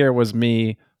first year was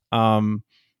me, um,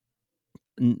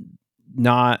 n-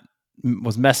 not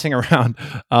was messing around,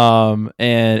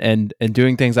 and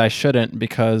doing things I shouldn't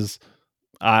because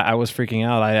I was freaking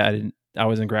out. I didn't. I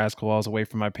was in grad school. I was away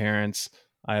from my parents.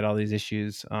 I had all these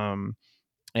issues.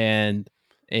 And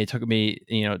it took me,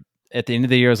 at the end of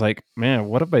the year, I was like, man,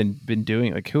 what have I been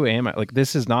doing? Like, who am I? Like,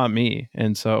 this is not me.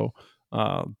 And so,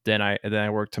 then I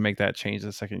worked to make that change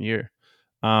the second year.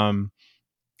 Um,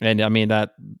 and I mean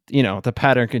that, the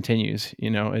pattern continues.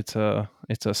 It's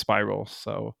a spiral.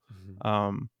 So, Mhm.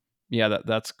 um, yeah,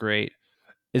 that's great.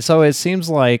 So it seems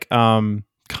like,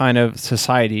 kind of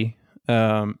society,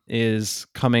 is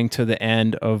coming to the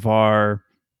end of our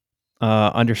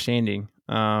understanding,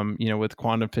 with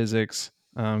quantum physics,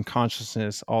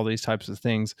 consciousness, all these types of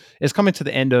things. It's coming to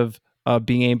the end of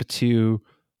being able to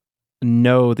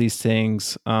know these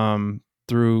things,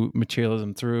 through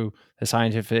materialism, through the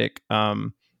scientific,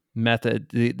 method,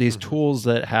 these Mhm. tools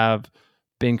that have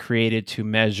been created to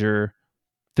measure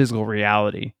physical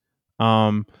reality.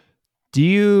 Um, do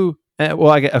you?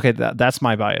 Well, okay, that's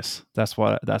my bias. That's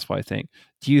what I think.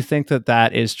 Do you think that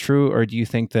that is true, or do you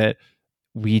think that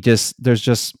there's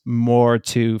just more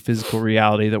to physical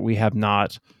reality that we have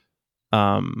not,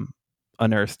 um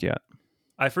unearthed yet?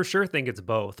 I for sure think it's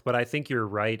both, but I think you're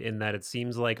right in that it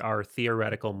seems like our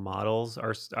theoretical models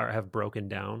have broken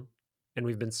down, and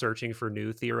we've been searching for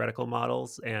new theoretical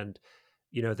models. And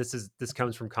this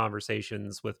comes from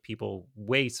conversations with people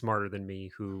way smarter than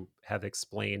me who have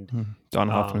explained. Don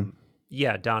Hoffman. Um,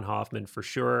 yeah, Don Hoffman for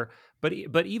sure. But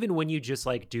even when you just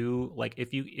like do like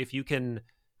if you can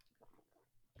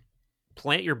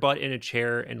plant your butt in a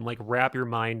chair and like wrap your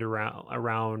mind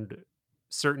around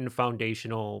certain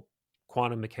foundational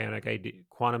quantum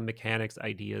mechanics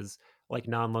ideas like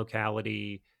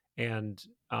non-locality and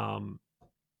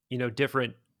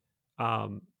different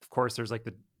of course there's like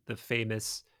the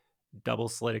famous double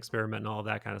slit experiment and all of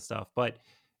that kind of stuff, but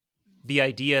the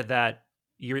idea that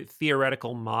your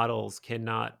theoretical models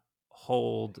cannot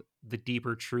hold the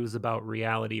deeper truths about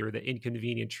reality or the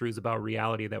inconvenient truths about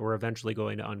reality that we're eventually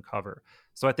going to uncover.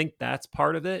 So I think that's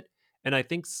part of it. And I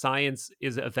think science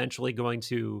is eventually going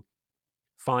to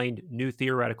find new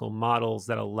theoretical models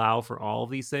that allow for all of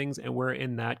these things. And we're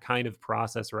in that kind of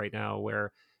process right now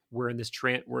where we're in this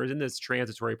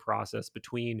transitory process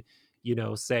between,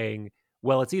 saying,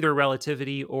 well, it's either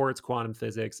relativity or it's quantum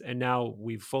physics. And now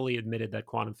we've fully admitted that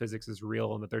quantum physics is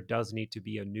real and that there does need to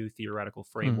be a new theoretical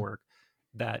Mm, framework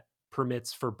that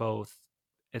permits for both,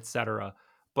 etc.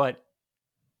 But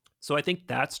so I think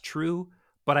that's true.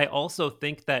 But I also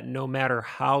think that no matter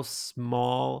how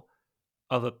small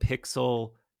of a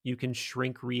pixel you can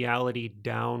shrink reality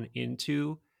down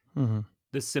into, mhm,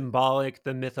 the symbolic,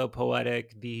 the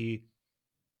mythopoetic, the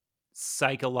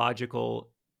psychological,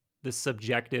 the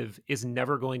subjective is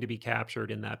never going to be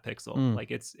captured in that pixel. mm,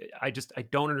 Like I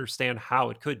don't understand how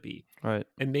it could be. right.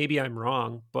 And maybe I'm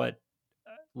wrong, but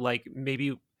like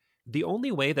maybe the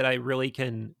only way that I really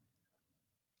can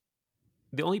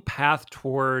the only path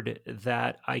toward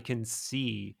that I can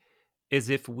see is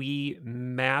if we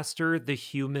master the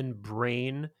human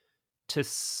brain to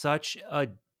such a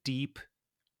deep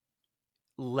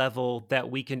level that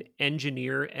we can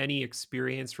engineer any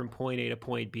experience from point A to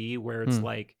point B where it's Mm,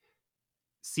 like,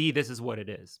 see, this is what it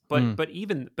is. mm. But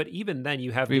even then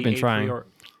you have We've the been a trying. priori.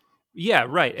 Yeah,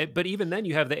 right. But even then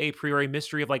you have the a priori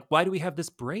mystery of like, why do we have this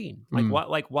brain? Like Mm,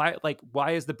 what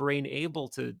why is the brain able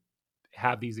to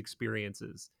have these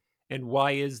experiences? And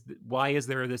why is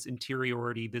there this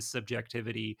interiority, this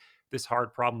subjectivity, this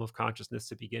hard problem of consciousness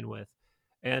to begin with?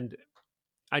 And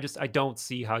I don't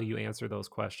see how you answer those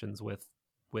questions with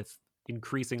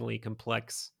increasingly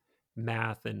complex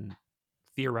math and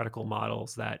theoretical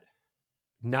models that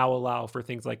now allow for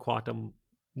things like quantum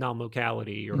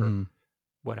non-locality or mhm.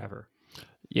 whatever.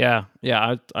 Yeah,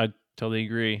 yeah, I totally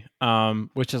agree.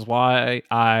 Which is why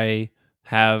I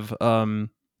have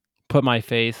put my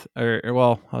faith, or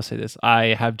well, I'll say this: I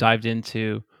have dived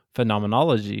into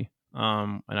phenomenology,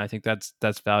 and I think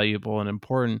that's valuable and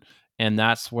important, and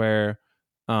that's where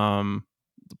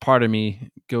part of me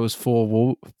goes full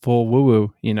woo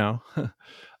woo, you know.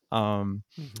 um,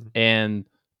 Mhm. and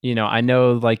I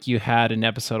know like you had an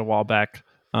episode a while back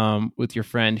with your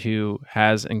friend who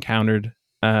has encountered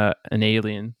an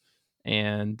alien,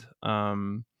 and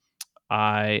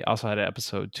I also had an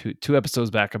episode two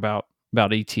episodes back about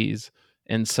ETs,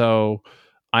 and so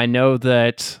I know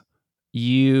that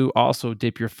you also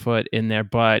dip your foot in there,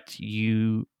 but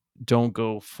you don't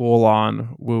go full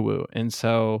on woo woo. And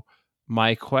so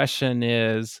my question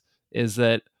is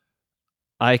that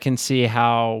I can see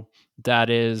how that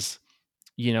is,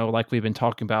 like we've been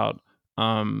talking about,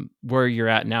 where you're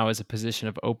at now is a position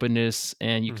of openness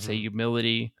and you could say Mhm.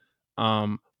 humility.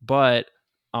 But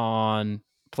on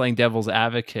playing devil's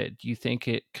advocate, do you think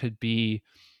it could be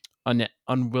an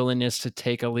unwillingness to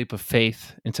take a leap of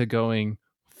faith into going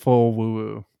full woo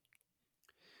woo?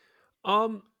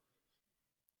 Um,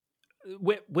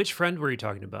 which friend were you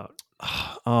talking about?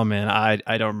 Oh man,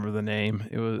 I don't remember the name.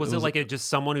 It Was it was like just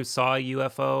someone who saw a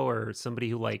UFO or somebody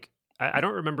who like I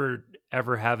don't remember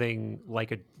ever having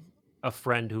like a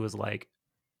friend who was like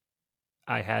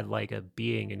I had like a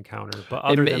being encounter, but it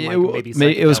other than like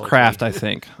maybe it was psychedelically. Craft, I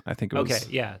think. I think it Okay, was.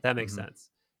 yeah, that makes Mhm. sense.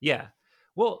 Yeah.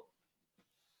 Well,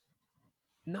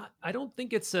 not I don't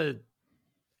think it's the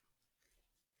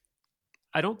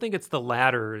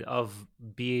latter of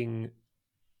being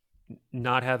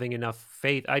not having enough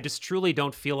faith. I just truly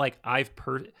don't feel like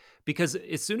because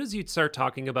as soon as you start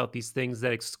talking about these things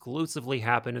that exclusively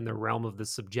happen in the realm of the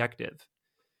subjective,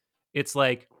 it's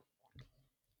like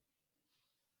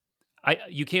I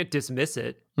you can't dismiss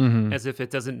it Mhm. as if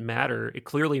it doesn't matter. It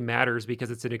clearly matters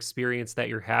because it's an experience that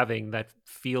you're having that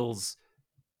feels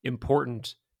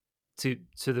important to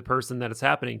the person that it's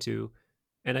happening to.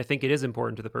 And I think it is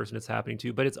important to the person it's happening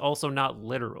to, but it's also not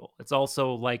literal. It's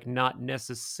also like not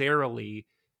necessarily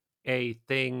a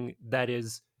thing that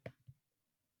is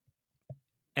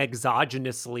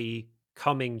exogenously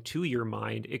coming to your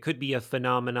mind. It could be a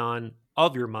phenomenon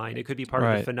of your mind. It could be part of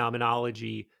the Right.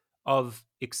 phenomenology of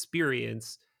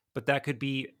experience, but that could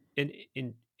be an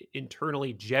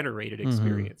internally generated Mhm.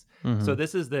 experience. So Mhm.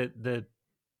 this is the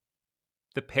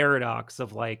paradox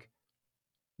of like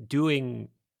doing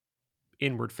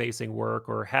inward facing work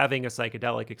or having a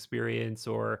psychedelic experience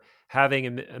or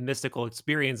having a mystical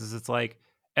experience is it's like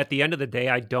at the end of the day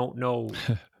I don't know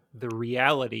the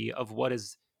reality of what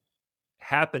is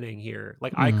happening here.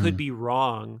 Like I could Mhm. be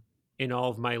wrong in all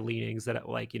of my leanings that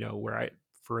like, where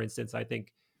for instance, I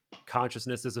think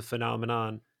consciousness is a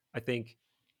phenomenon. I think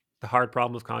the hard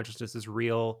problem of consciousness is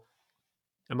real.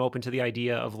 I'm open to the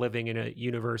idea of living in a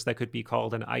universe that could be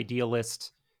called an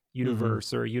idealist Mhm.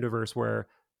 universe or a universe where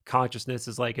consciousness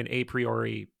is like an a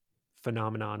priori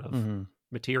phenomenon of Mhm.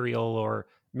 material or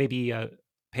maybe a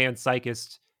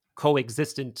panpsychist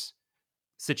coexistent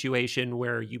situation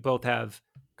where you both have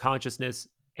consciousness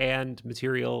and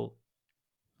material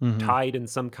Mhm. tied in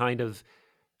some kind of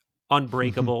Mhm.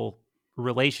 unbreakable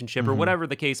relationship or Mhm. whatever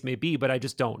the case may be, but I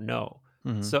just don't know.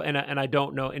 Mhm. So and I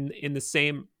don't know in the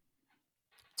same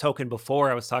token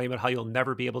before I was talking about how you'll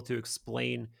never be able to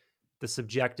explain the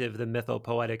subjective, the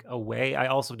mythopoetic away. I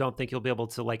also don't think you'll be able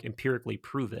to like empirically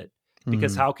prove it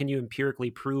because Mhm. how can you empirically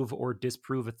prove or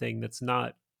disprove a thing that's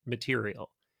not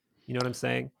material? You know what I'm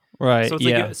saying? Right, So it's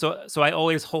like yeah. so I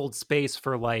always hold space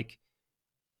for like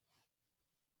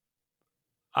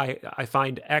I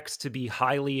find X to be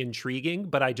highly intriguing,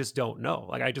 but I just don't know.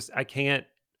 Like I can't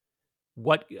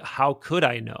what how could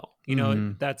I know?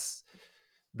 Mhm.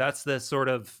 That's the sort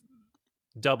of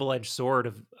double-edged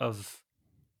sword of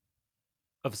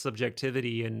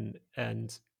subjectivity and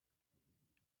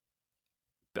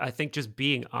I think just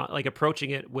being like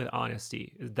approaching it with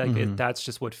honesty. Like Mhm. that's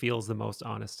just what feels the most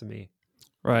honest to me.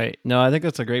 Right. No, I think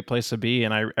that's a great place to be,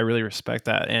 and I really respect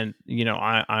that. And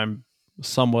I'm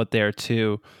somewhat there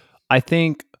too. I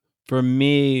think for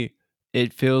me,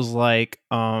 it feels like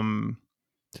that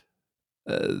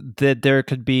there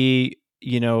could be,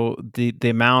 the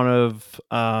amount of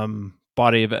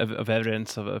body of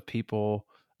evidence of people,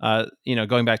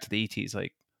 going back to the ETs,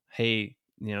 like, hey,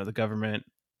 the government,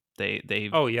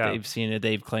 Oh yeah. they've seen it,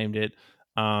 they've claimed it,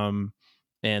 um,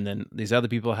 and then these other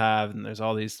people have, and there's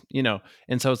all these,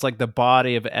 and so it's like the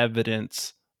body of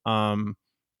evidence, um,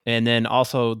 and then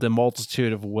also the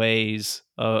multitude of ways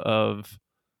uh,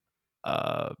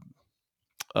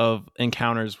 of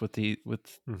encounters with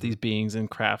Hmm. these beings and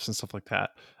crafts and stuff like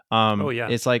that. Oh yeah.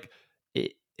 It's like,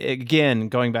 again,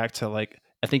 going back to, like,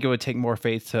 I think it would take more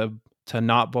faith to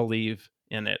not believe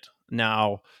in it.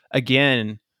 Now,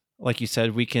 again, like you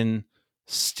said, we can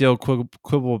still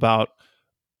quibble about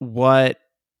what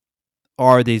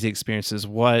are these experiences,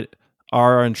 what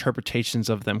are our interpretations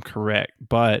of them correct,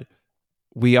 but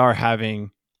we are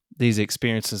having these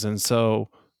experiences, and so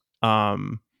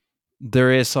um,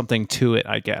 there is something to it,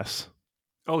 I guess.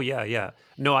 Oh yeah, yeah.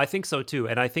 No, I think so too,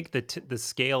 and I think the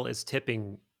scale is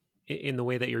tipping in the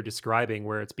way that you're describing,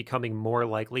 where it's becoming more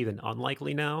likely than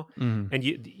unlikely now, Mhm. and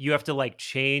you have to like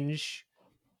change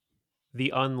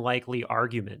the unlikely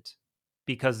argument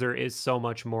because there is so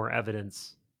much more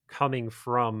evidence coming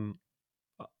from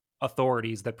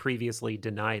authorities that previously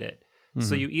denied it.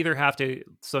 So Mhm. you either have to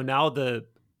so now the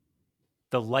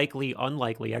likely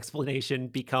unlikely explanation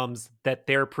becomes that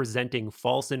they're presenting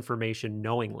false information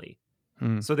knowingly.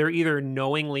 Mhm. So they're either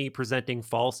knowingly presenting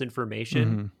false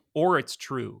information Mhm. or it's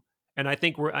true. And I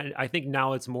think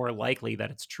now it's more likely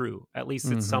that it's true. At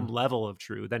least it's some Mhm. level of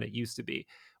true than it used to be.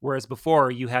 Whereas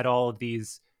before you had all of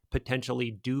these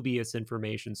potentially dubious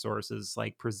information sources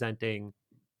like presenting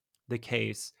the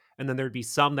case, and then there'd be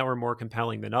some that were more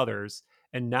compelling than others.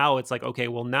 And now it's like, okay,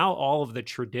 well, now all of the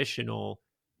traditional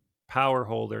power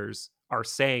holders are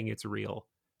saying it's real.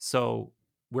 So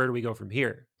where do we go from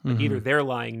here? Like either Mhm. they're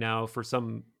lying now for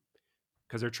some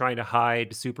because they're trying to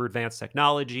hide super advanced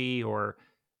technology or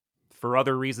for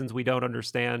other reasons we don't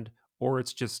understand, or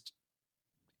it's just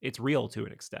it's real to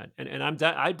an extent. And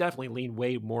I definitely lean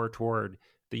way more toward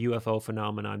the UFO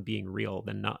phenomenon being real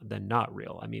than not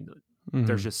real. I mean,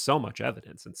 there's Mhm. just so much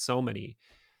evidence and so many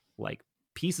like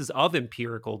pieces of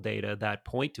empirical data that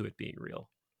point to it being real.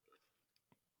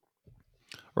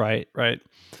 Right, right.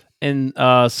 And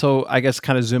so I guess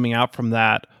kind of zooming out from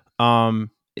that,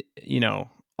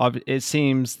 it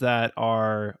seems that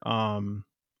our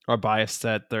bias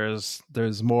that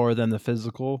there's more than the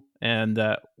physical, and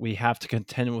that we have to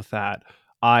contend with that.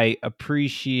 I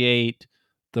appreciate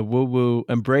the woo woo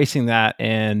embracing that,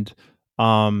 and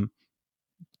um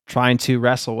trying to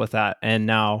wrestle with that. And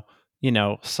now,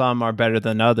 some are better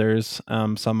than others.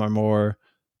 Some are more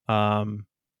um,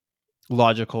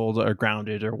 logical or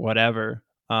grounded or whatever.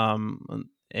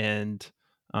 And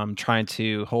trying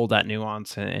to hold that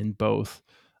nuance in both.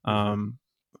 Hmm. Um,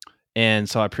 and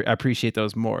so I appreciate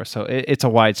those more. So it's a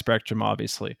wide spectrum,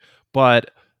 obviously,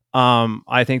 but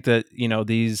I think that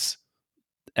these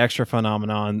extra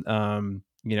phenomenon,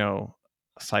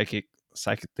 psychic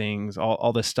psychic things,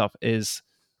 all this stuff is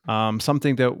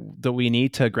something that we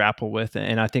need to grapple with,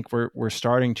 and I think we're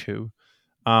starting to.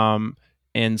 Um,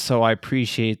 and so I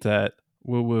appreciate that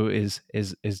Woo Woo is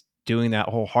doing that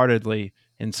wholeheartedly,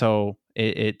 and so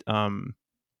it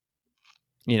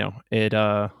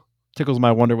tickles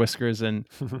my wonder whiskers, and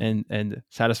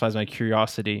satisfies my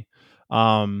curiosity.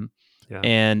 Um, Yeah.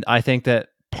 and I think that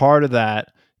part of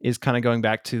that is kind of going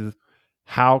back to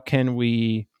how can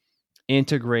we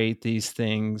integrate these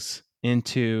things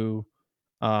into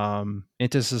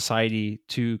society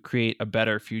to create a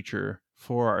better future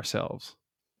for ourselves.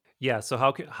 Yeah, so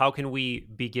how can we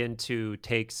begin to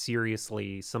take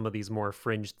seriously some of these more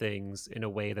fringe things in a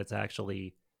way that's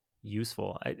actually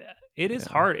useful? It is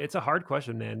Yeah. hard. It's a hard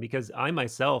question, man, because I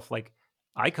myself like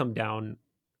I come down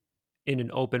in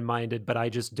an open-minded, but I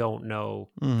just don't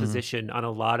know Mhm. position on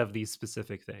a lot of these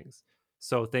specific things.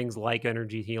 So things like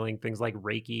energy healing, things like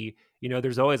Reiki,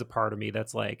 there's always a part of me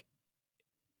that's like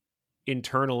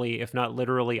internally, if not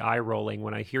literally eye rolling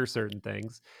when I hear certain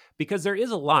things because there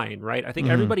is a line, right? I think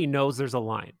Mhm. everybody knows there's a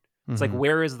line. It's like, Mhm.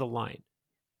 where is the line?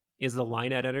 Is the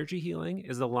line at energy healing?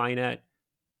 Is the line at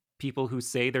people who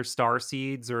say they're star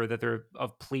seeds or that they're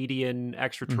of Pleiadian Mhm.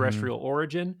 extraterrestrial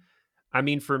origin? I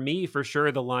mean, for me, for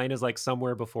sure, the line is like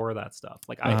somewhere before that stuff.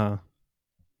 Like, Uh-huh.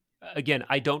 again,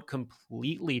 I don't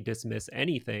completely dismiss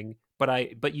anything,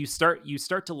 but you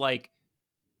start to like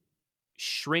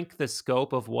shrink the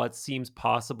scope of what seems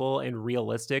possible and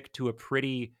realistic to a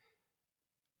pretty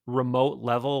remote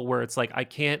level where it's like I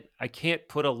can't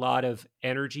put a lot of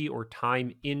energy or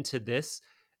time into this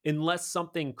unless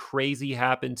something crazy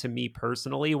happened to me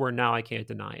personally where now I can't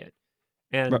deny it.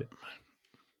 Right. And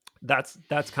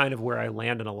that's kind of where I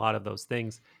land in a lot of those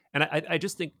things. And I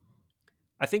just think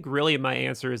I think really my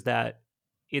answer is that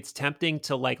it's tempting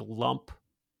to like lump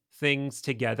things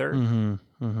together, Mm-hmm.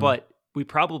 Mm-hmm. but we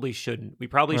probably shouldn't. We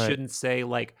probably Right. shouldn't say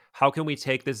like how can we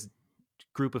take this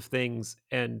group of things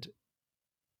and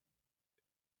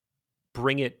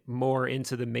bring it more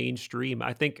into the mainstream.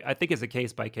 I think it's a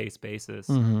case by case basis.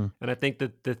 Mm-hmm. And I think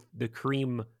that the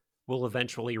cream will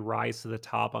eventually rise to the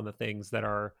top on the things that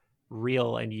are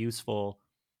real and useful,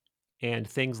 and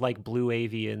things like blue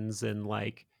avians and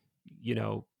like, you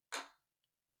know,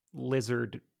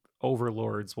 lizard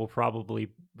overlords will probably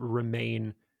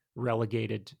remain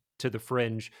relegated to the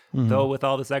fringe. Mm-hmm. Though with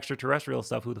all this extraterrestrial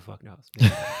stuff, who the fuck knows? Maybe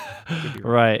not. Could be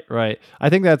wrong. Right, right. I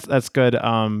think that's good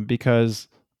because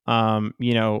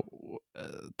you know,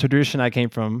 tradition I came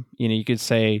from, you know, you could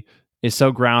say is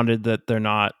so grounded that they're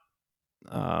not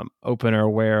open or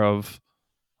aware of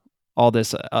all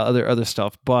this other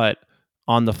stuff. But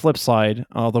on the flip side,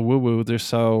 all the woo woo, they're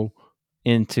so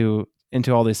into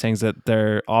all these things that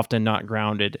they're often not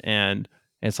grounded, and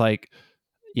it's like,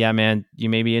 yeah, man, you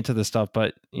may be into this stuff,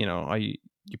 but you know, are you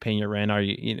paying your rent? Are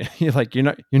you know,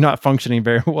 you're not functioning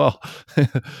very well.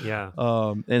 Yeah.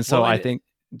 And so Well, I and think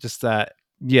just that,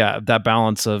 yeah, that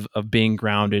balance of being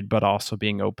grounded but also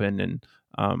being open and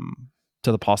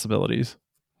to the possibilities.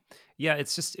 yeah,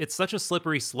 it's just it's such a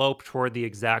slippery slope toward the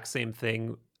exact same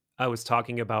thing I was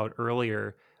talking about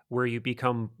earlier, where you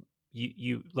become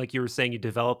you like you were saying, you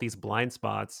develop these blind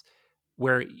spots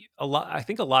where a lot I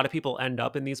think a lot of people end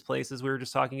up in these places we were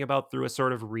just talking about through a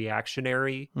sort of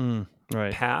reactionary Mm,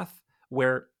 right. path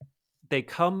where they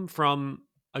come from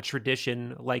a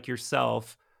tradition like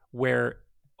yourself where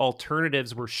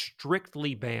alternatives were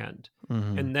strictly banned,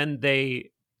 Hmm. and then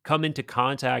they come into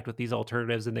contact with these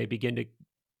alternatives and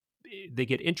they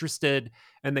get interested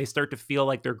and they start to feel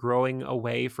like they're growing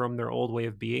away from their old way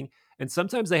of being. And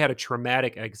sometimes they had a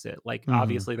traumatic exit. Like, Hmm.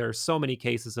 obviously, there are so many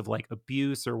cases of like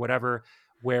abuse or whatever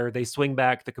where they swing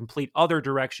back the complete other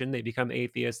direction. They become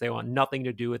atheists. They want nothing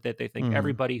to do with it. They think Hmm.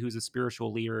 everybody who's a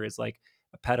spiritual leader is like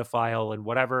a pedophile and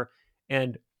whatever.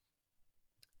 And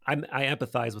I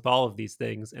empathize with all of these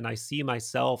things, and I see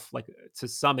myself like to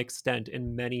some extent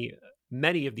in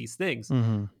many of these things.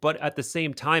 Hmm. But at the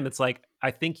same time, it's like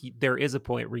I think there is a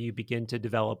point where you begin to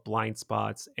develop blind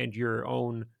spots, and your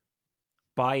own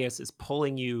bias is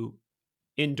pulling you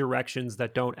in directions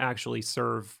that don't actually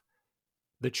serve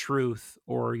the truth,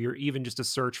 or you're even just a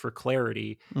search for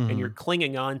clarity, and you're Hmm.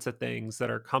 clinging on to things that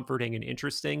are comforting and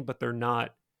interesting, but they're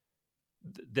not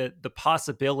the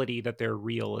possibility that they're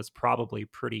real is probably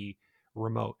pretty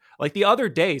remote. Like the other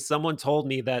day, someone told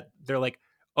me that they're like,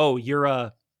 "Oh,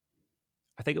 I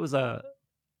think it was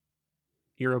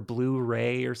you're a blue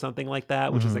ray or something like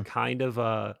that," which is a Hmm. kind of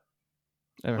I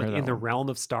haven't like heard in that the one. realm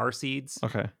of star seeds.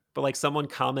 Okay. But like someone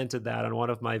commented that on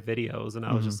one of my videos, and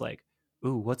I was Hmm. just like,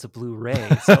 "Ooh, what's a blue ray?"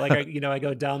 So like I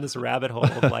go down this rabbit hole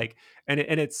of like, and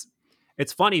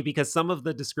it's funny because some of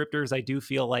the descriptors I do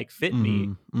feel like fit me,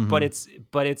 Hmm. Hmm.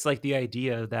 but it's like the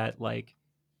idea that like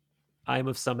I'm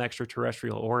of some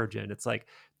extraterrestrial origin. It's like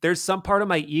there's some part of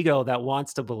my ego that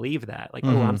wants to believe that. Like,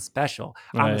 oh, I'm Hmm. special.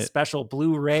 I'm a Right. special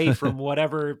blue ray from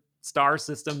whatever star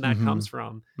system that Hmm. comes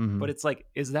from. Hmm. But it's like,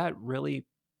 is that really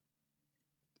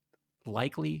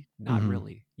likely? Not Hmm.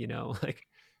 really, you know? Like,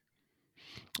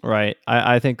 Right.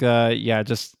 I think yeah,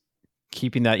 just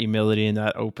keeping that humility and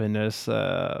that openness,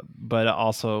 but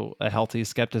also a healthy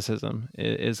skepticism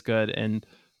is good. And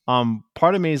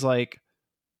part of me is like,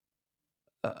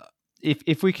 uh,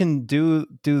 if we can do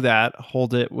that,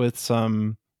 hold it with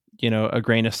some, you know, a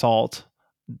grain of salt,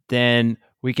 then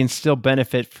we can still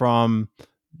benefit from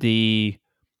the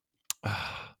uh,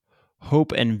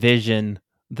 hope and vision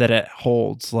that it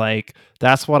holds. Like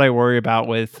that's what I worry about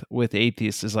with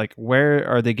atheists is like, where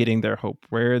are they getting their hope?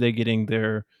 Where are they getting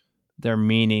their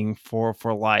meaning for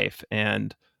life?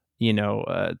 And you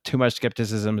know, too much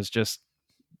skepticism is just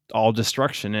all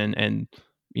destruction and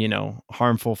you know,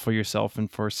 harmful for yourself and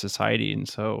for society. And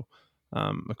so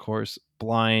of course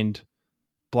blind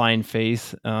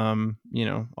faith, you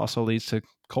know, also leads to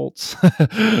cults.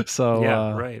 So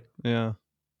yeah, right. yeah.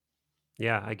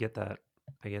 Yeah, I get that.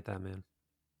 I get that, man.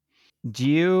 Do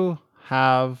you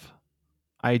have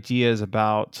ideas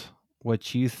about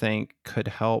what you think could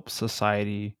help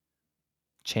society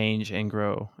change and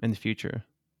grow in the future?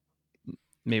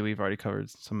 Maybe we've already covered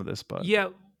some of this, but Yeah,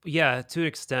 yeah, to an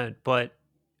extent, but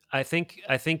I think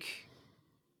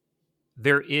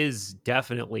there is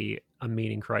definitely a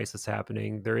meaning crisis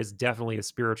happening. There is definitely a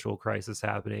spiritual crisis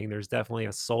happening. There's definitely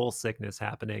a soul sickness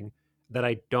happening that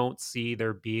I don't see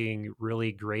there being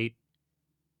really great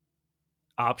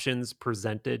options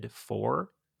presented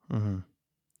for. Hmm.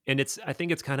 And I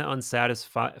think it's kind of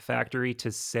unsatisfactory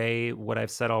to say what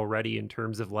I've said already in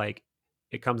terms of like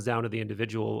it comes down to the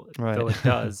individual, Right. though it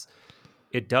does.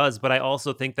 It does, but I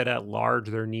also think that at large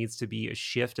there needs to be a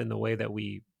shift in the way that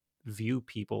we view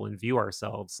people and view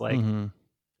ourselves. Like Hmm.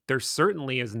 there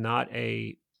certainly is not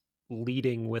a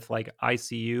leading with like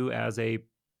ICU as a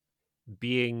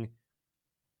being,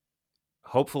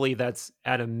 hopefully that's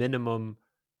at a minimum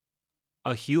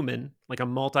a human, like a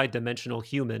multi-dimensional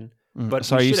human, but we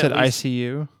Sorry, you should at said least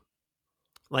ICU?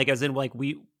 like as in like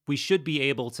we should be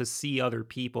able to see other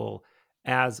people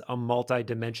as a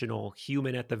multi-dimensional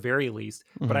human at the very least,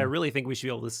 but I Hmm. really think we should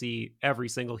be able to see every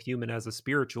single human as a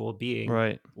spiritual being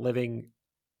Right. living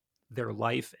their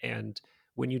life. And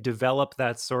when you develop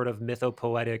that sort of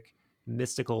mythopoetic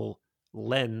mystical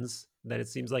lens that it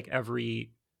seems like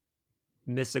every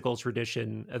mystical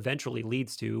tradition eventually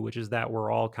leads to, which is that we're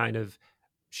all kind of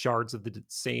shards of the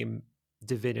same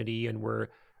divinity, and we're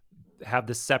have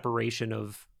this separation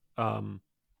of um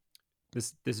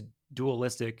this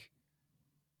dualistic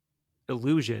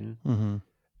illusion. Hmm.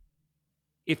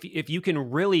 If you can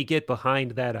really get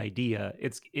behind that idea,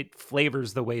 it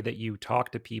flavors the way that you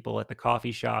talk to people at the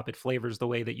coffee shop. It flavors the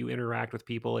way that you interact with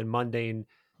people in mundane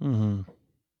Hmm.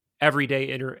 everyday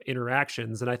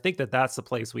interactions, and I think that that's the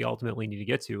place we ultimately need to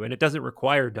get to. And it doesn't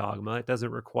require dogma, it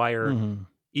doesn't require Hmm.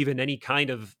 even any kind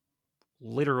of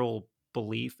literal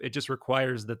belief. It just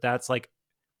requires that that's like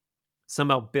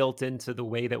somehow built into the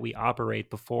way that we operate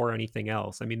before anything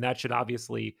else. I mean, that should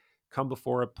obviously come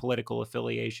before political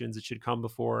affiliations. It should come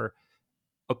before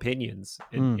opinions,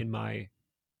 Mm. in my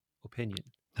opinion.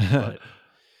 But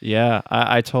Yeah,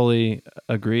 I totally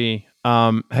agree.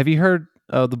 Have you heard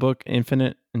of the book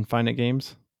Infinite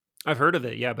Games? I've heard of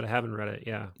it, yeah, but I haven't read it.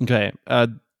 Yeah. Okay.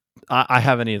 I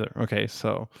haven't either. Okay,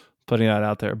 so putting that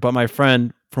out there. But my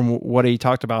friend, from what he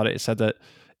talked about, it said that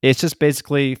it's just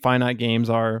basically finite games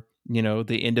are,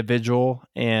 the individual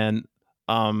and,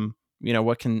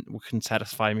 what can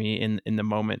satisfy me in the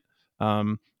moment.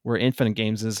 Where infinite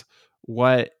games is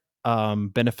what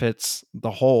benefits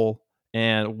the whole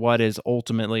and what is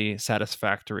ultimately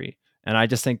satisfactory. And I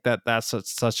just think that that's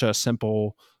such a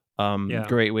simple, Yeah.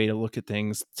 great way to look at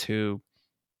things to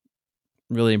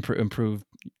really improve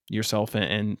yourself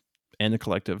and the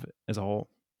collective as a whole.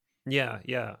 Yeah,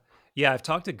 yeah. Yeah, I've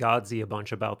talked to Godzi a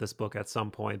bunch about this book at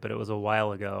some point, but it was a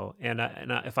while ago.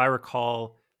 If I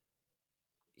recall,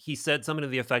 he said something to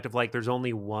the effect of like, "There's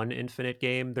only one infinite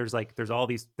game. There's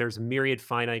myriad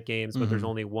finite games, but there's Mhm.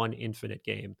 only one infinite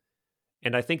game."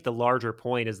 And I think the larger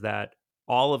point is that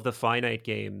all of the finite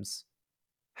games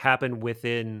happen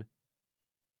within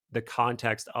the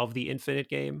context of the infinite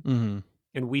game, Mhm.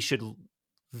 and we should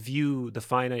view the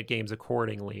finite games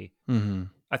accordingly. Mhm.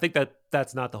 I think that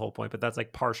that's not the whole point, but that's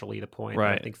like partially the point that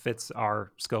I Right. think fits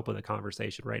our scope of the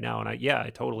conversation right now. And I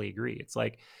totally agree. It's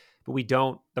like, but we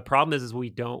don't, the problem is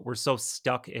we're so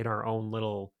stuck in our own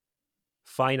little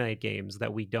finite games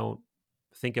that we don't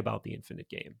think about the infinite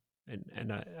game.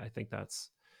 I think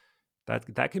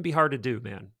that can be hard to do,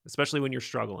 man, especially when you're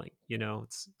struggling,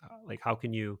 it's like, how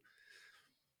could you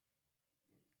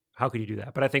do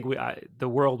that? But I think the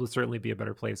world would certainly be a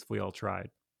better place if we all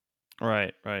tried.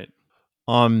 Right. Right.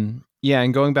 Yeah,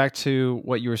 and going back to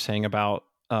what you were saying about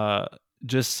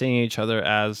just seeing each other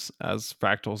as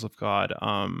fractals of God.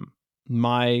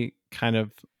 My kind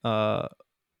of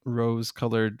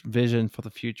rose-colored vision for the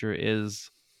future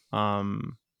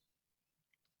um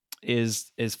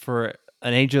is for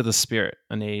an age of the spirit,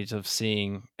 an age of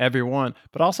seeing everyone,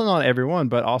 but also not everyone,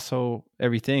 but also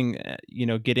everything.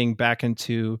 Getting back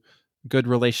into good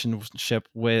relationship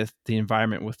with the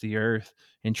environment, with the earth,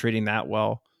 and treating that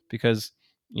well, because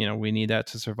we need that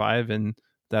to survive, and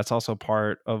that's also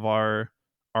part of our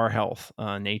health.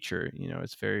 Nature,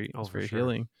 it's very Oh, it's for very sure.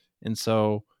 healing, and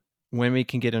so when we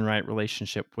can get in right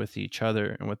relationship with each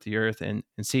other and with the earth, and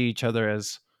see each other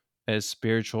as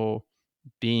spiritual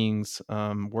beings,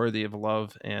 worthy of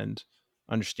love and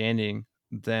understanding,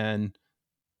 then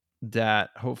that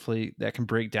hopefully that can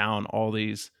break down all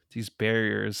these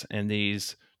barriers and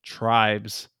these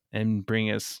tribes and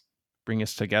bring us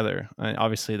together. And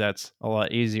obviously that's a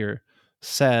lot easier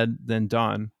said than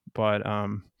done, but I,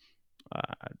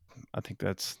 I think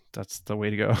that's the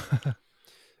way to go.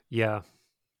 Yeah.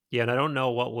 Yeah. And I don't know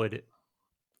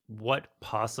what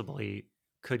possibly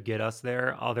could get us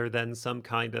there other than some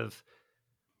kind of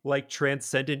like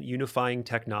transcendent unifying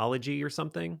technology or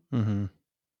something. Hmm.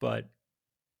 But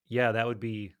yeah, that would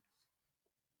be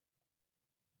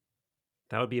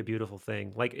That would be a beautiful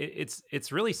thing. Like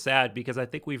it's really sad because I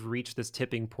think we've reached this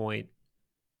tipping point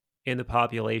in the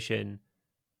population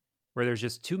where there's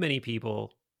just too many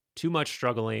people, too much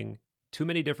struggling, too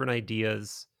many different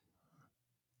ideas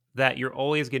that you're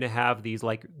always going to have these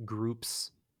like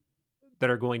groups that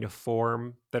are going to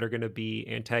form that are going to be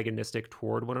antagonistic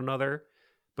toward one another.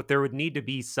 But there would need to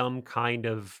be some kind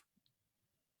of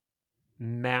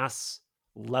mass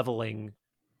leveling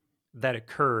that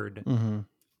occurred. Hmm.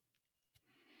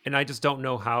 And I just don't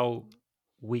know how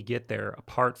we get there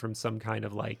apart from some kind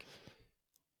of like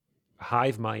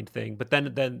hive mind thing. But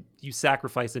then you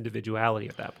sacrifice individuality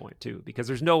at that point too, because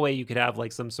there's no way you could have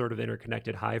like some sort of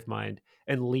interconnected hive mind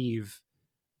and leave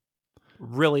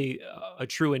really a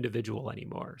true individual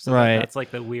anymore. So Right. that's like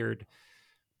the weird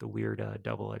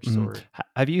double-edged Hmm. sword.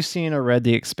 Have you seen or read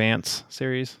the Expanse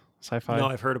series, No, sci-fi?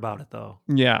 I've heard about it though.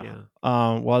 Yeah. Yeah.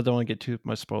 Well, I don't want to get too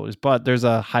much spoilers, but there's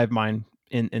a hive mind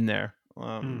in there.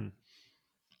 Mm.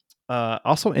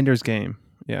 Also Ender's Game.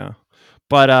 Yeah.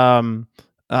 But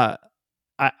uh,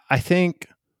 I think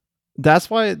that's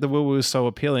why the woo woo is so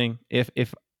appealing.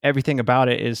 If everything about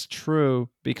it is true,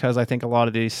 because I think a lot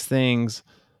of these things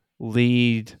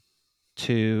lead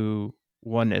to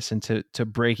oneness and to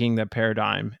breaking the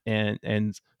paradigm,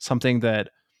 and something that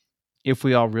if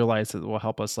we all realize it will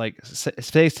help us. Like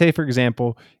say for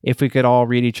example, if we could all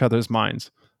read each other's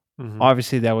minds, Hmm.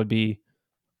 obviously that would be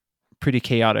pretty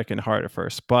chaotic and hard at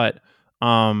first, but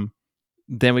um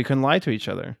then we couldn't lie to each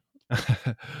other.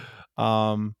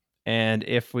 um and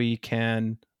if we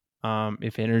can,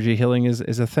 if energy healing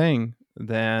is a thing,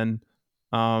 then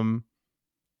um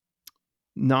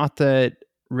not that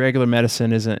regular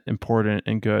medicine isn't important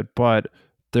and good, but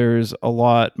there's a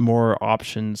lot more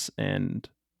options, and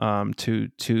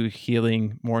to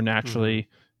healing more Hmm. naturally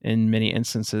in many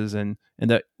instances, and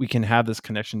that we can have this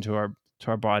connection to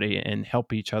our body and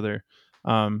help each other.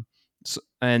 And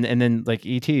then like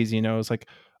ETs, it's like,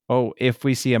 oh, if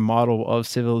we see a model of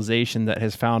civilization that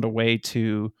has found a way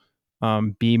to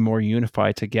be more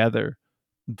unified together,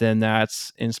 then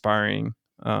that's inspiring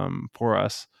for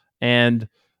us. And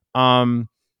um,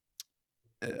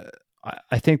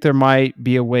 I think there might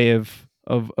be a way of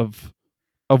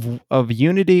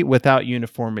unity without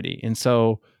uniformity, and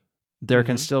so there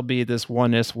can Hmm. still be this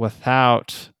oneness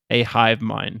without a hive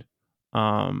mind.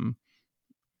 Um,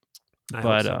 I hope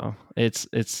but so. it's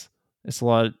a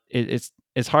lot.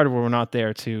 It's hard when we're not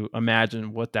there to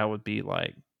imagine what that would be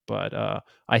like. But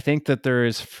I think that there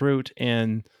is fruit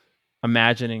in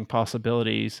imagining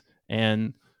possibilities,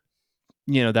 and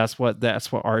that's what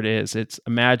art is. It's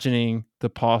imagining the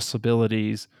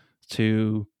possibilities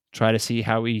to try to see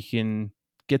how we can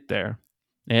get there,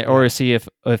 or Yeah. see if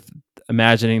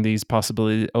imagining these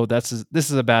possibilities, oh, this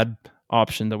is a bad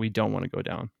option that we don't want to go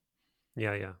down.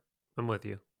 Yeah. Yeah. I'm with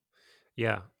you.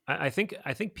 Yeah. I think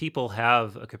people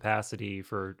have a capacity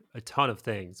for a ton of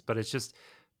things, but it's just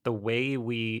the way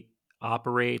we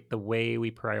operate, the way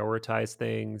we prioritize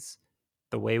things,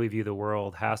 the way we view the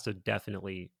world has to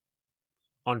definitely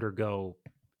undergo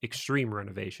extreme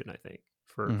renovation, I think,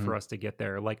 for Hmm. us to get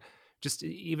there. Like just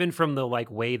even from the like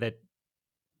way that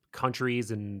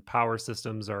countries and power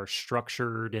systems are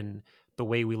structured and the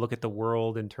way we look at the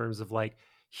world in terms of like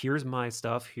here's my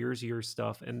stuff, here's your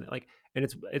stuff, and like and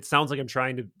it sounds like I'm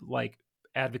trying to like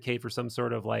advocate for some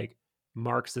sort of like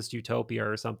Marxist utopia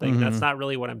or something, and that's Hmm. not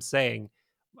really what I'm saying.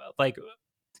 Like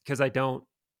because I don't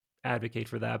advocate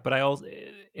for that, but I also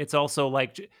it's also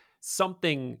like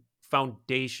something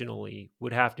foundationally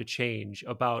would have to change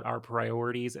about our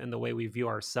priorities and the way we view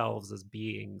ourselves as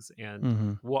beings and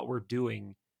Hmm. what we're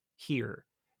doing here.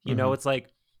 Hmm. It's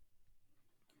like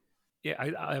yeah,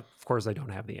 I of course I don't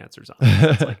have the answers on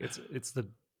this. It's like it's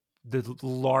the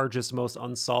largest, most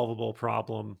unsolvable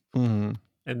problem Hmm.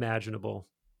 imaginable.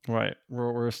 Right.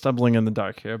 We're stumbling in the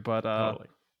dark here, but Totally.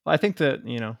 I think that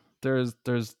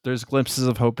there's glimpses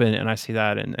of hope in it, and I see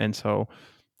that, and so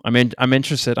I'm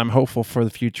interested. I'm hopeful for the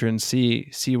future, and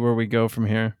see where we go from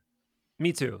here.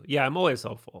 Me too. Yeah, I'm always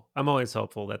hopeful. I'm always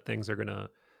hopeful that things are gonna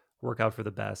work out for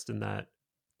the best and that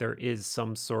there is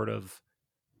some sort of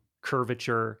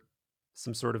curvature,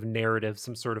 some sort of narrative,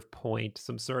 some sort of point,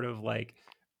 some sort of like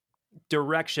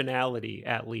directionality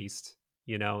at least,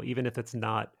 even if it's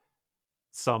not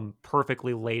some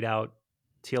perfectly laid out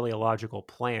teleological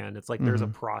plan. It's like there's a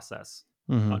Hmm. process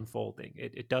Hmm. unfolding.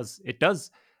 It does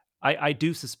I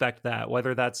do suspect that,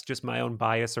 whether that's just my own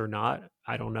bias or not,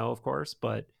 I don't know, of course,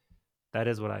 but that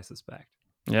is what I suspect.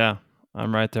 Yeah,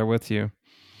 I'm right there with you.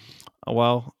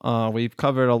 Well, we've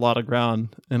covered a lot of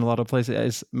ground in a lot of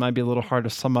places. It might be a little hard to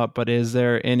sum up, but is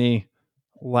there any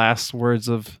last words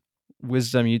of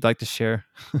wisdom you'd like to share?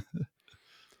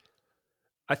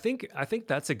 I think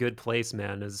that's a good place,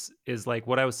 man, is like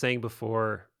what I was saying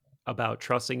before about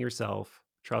trusting yourself,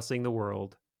 trusting the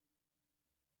world,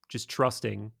 just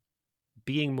trusting,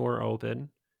 being more open.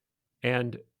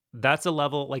 And that's a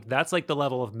level like that's like the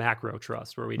level of macro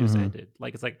trust where we just Hmm. ended.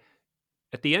 Like it's like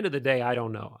at the end of the day, I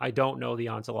don't know. I don't know the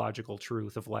ontological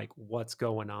truth of like what's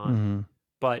going on. Hmm.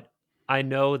 But I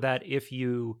know that if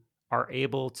you are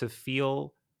able to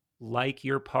feel like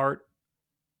you're part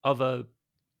of a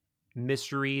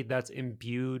mystery that's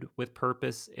imbued with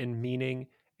purpose and meaning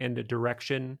and a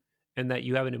direction, and that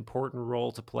you have an important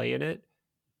role to play in it,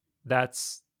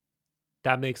 that's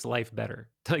that makes life better.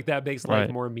 Like that makes life Right.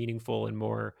 more meaningful and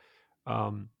more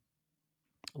um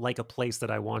like a place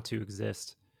that I want to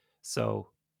exist. So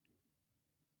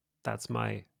that's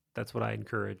my that's what I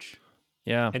encourage.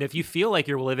 Yeah. And if you feel like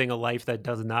you're living a life that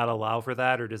does not allow for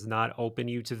that or does not open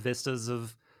you to vistas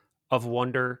of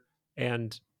wonder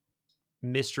and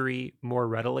mystery more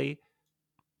readily,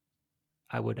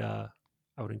 I would I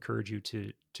would encourage you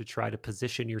to try to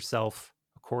position yourself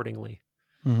accordingly.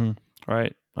 Hmm.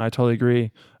 Right. I totally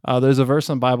agree. There's a verse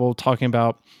in the Bible talking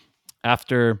about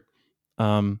after,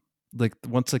 um, like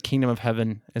once the kingdom of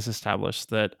heaven is established,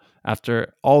 that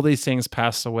after all these things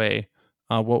pass away,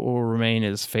 what will remain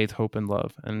is faith, hope, and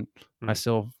love. And I Hmm.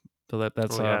 still feel that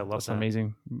Oh yeah, I love that's an that.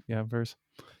 amazing, yeah, verse.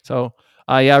 So,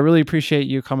 yeah, I really appreciate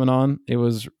you coming on. It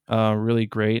was really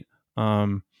great.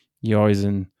 You always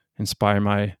inspire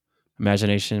my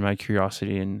imagination, my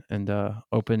curiosity, and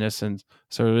openness, and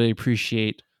so I really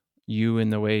appreciate you in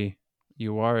the way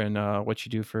you are and what you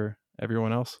do for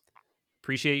everyone else.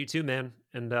 Appreciate you too, man.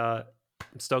 And I'm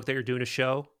stoked that you're doing a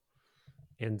show.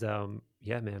 And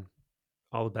yeah, man,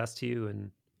 all the best to you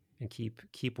and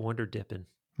keep wonder dipping.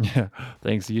 Yeah.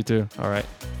 Thanks. You too. All right.